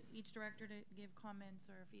defer to each director to give comments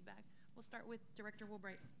or feedback. We'll start with Director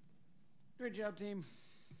Woolbright. Great job, team.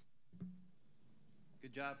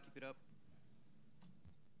 Good job. Keep it up.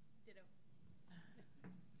 Ditto.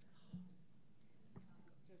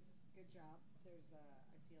 Just good job. There's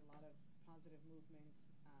I see a lot of positive movement,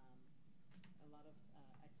 a lot of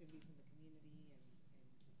activities in the community, and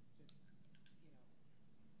just,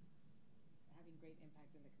 having great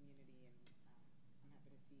impact in the community, and I'm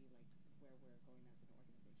happy to see where we're going as an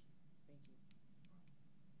organization. Thank you.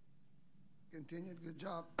 Continued good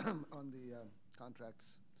job on the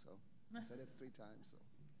contracts. So I said it 3 times, so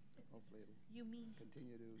hopefully it'll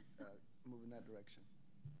continue to move in that direction.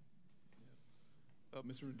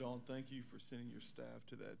 Mr. Rendon, thank you for sending your staff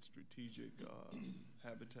to that strategic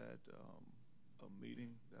habitat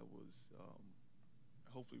meeting. That was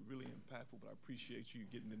hopefully really impactful, but I appreciate you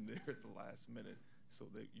getting them there at the last minute so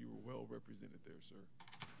that you were well represented there, sir.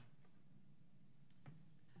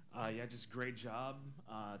 Yeah, just great job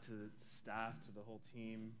to the staff, to the whole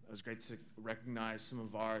team. It was great to recognize some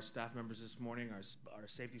of our staff members this morning, our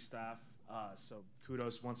safety staff. So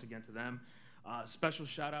kudos once again to them. Special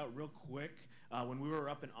shout out real quick When we were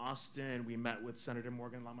up in Austin, we met with Senator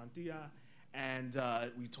Morgan Lamantilla, and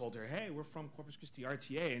we told her, hey, we're from Corpus Christi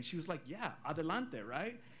RTA, and she was like, yeah, adelante,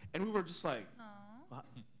 right? And we were just like,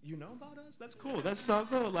 you know about us? That's cool. That's so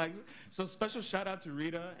cool. Like, so special shout out to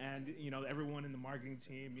Rita and, you know, everyone in the marketing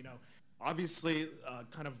team. You know, obviously,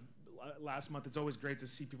 kind of last month, it's always great to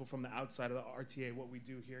see people from the outside of the RTA, what we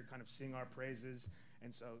do here, kind of sing our praises.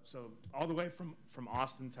 And so all the way from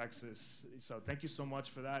Austin, Texas. So thank you so much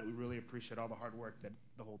for that. We really appreciate all the hard work that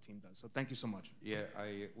the whole team does. So thank you so much. Yeah,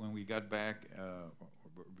 when we got back,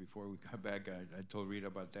 before we got back, I told Rita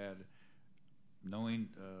about that. Knowing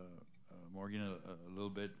Morgan a little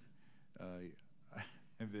bit, I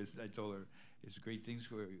told her it's great things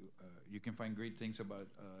where you can find great things about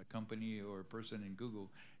a company or a person in Google.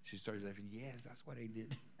 She started laughing. Yes, that's what I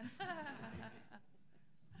did.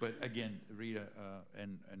 But again, Rita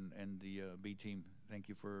and the B team, thank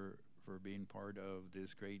you for being part of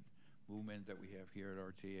this great movement that we have here at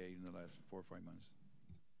RTA in the last 4 or 5 months.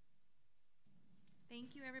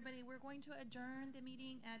 Thank you, everybody. We're going to adjourn the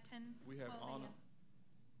meeting at 10. We have Anna.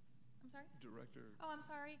 I'm sorry? Director. Oh, I'm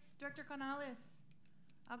sorry. Director Canales.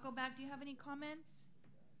 I'll go back. Do you have any comments?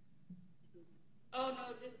 Oh,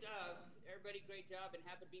 no, just everybody, great job, and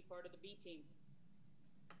happy to be part of the B team.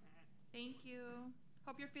 Thank you.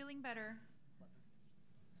 Hope you're feeling better.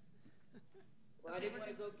 Well, I didn't want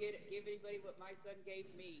to go give anybody what my son gave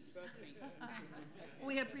me. Trust me.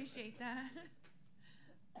 We appreciate that.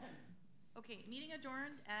 Okay, meeting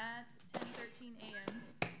adjourned at 10:13 a.m.